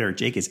on Twitter,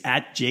 Jake is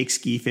at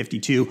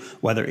JakeSki52,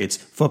 whether it's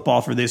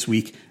football for this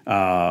week,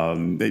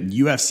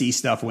 the UFC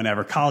stuff,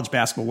 whenever, college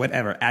basketball,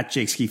 whatever, at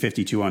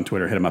JakeSki52 on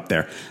Twitter. Hit him up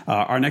there.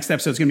 Our next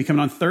episode is going to be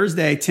coming on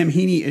Thursday. Tim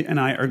Heaney and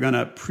I are going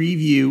to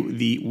preview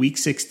the Week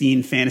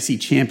 16 Fantasy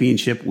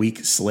Championship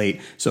Week slate.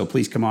 So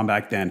please come on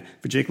back then.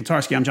 For Jake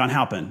Latarski, I'm John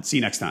Halpin. See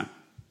you next time.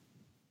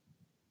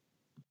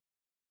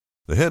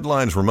 The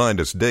headlines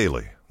remind us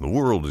daily the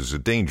world is a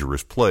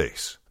dangerous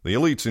place. The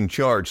elites in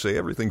charge say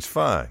everything's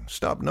fine.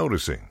 Stop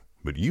noticing.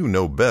 But you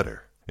know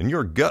better. And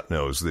your gut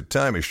knows that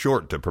time is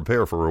short to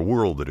prepare for a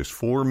world that is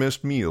 4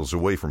 missed meals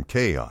away from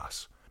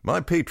chaos. My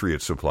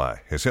Patriot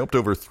Supply has helped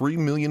over 3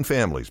 million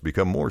families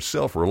become more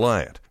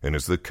self-reliant and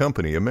is the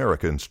company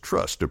Americans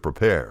trust to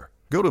prepare.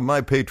 Go to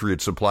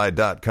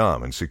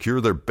MyPatriotSupply.com and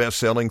secure their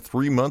best-selling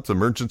 3-month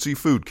emergency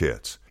food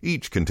kits.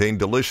 Each contain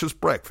delicious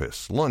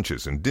breakfasts,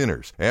 lunches, and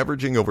dinners,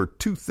 averaging over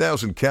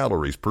 2,000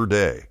 calories per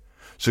day.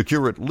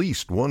 Secure at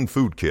least 1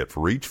 food kit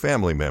for each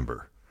family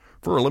member.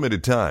 For a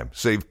limited time,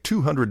 save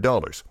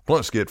 $200,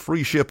 plus get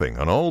free shipping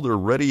on all their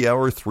Ready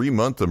Hour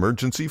 3-month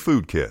emergency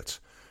food kits.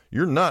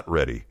 You're not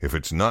ready if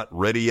it's not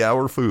Ready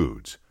Hour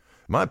Foods.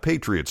 My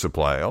Patriot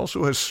Supply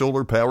also has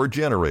solar-powered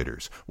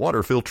generators,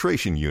 water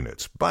filtration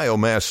units,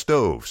 biomass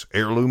stoves,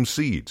 heirloom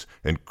seeds,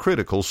 and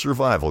critical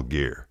survival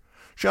gear.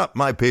 Shop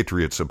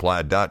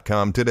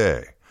MyPatriotSupply.com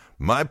today.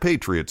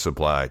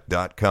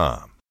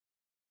 MyPatriotSupply.com.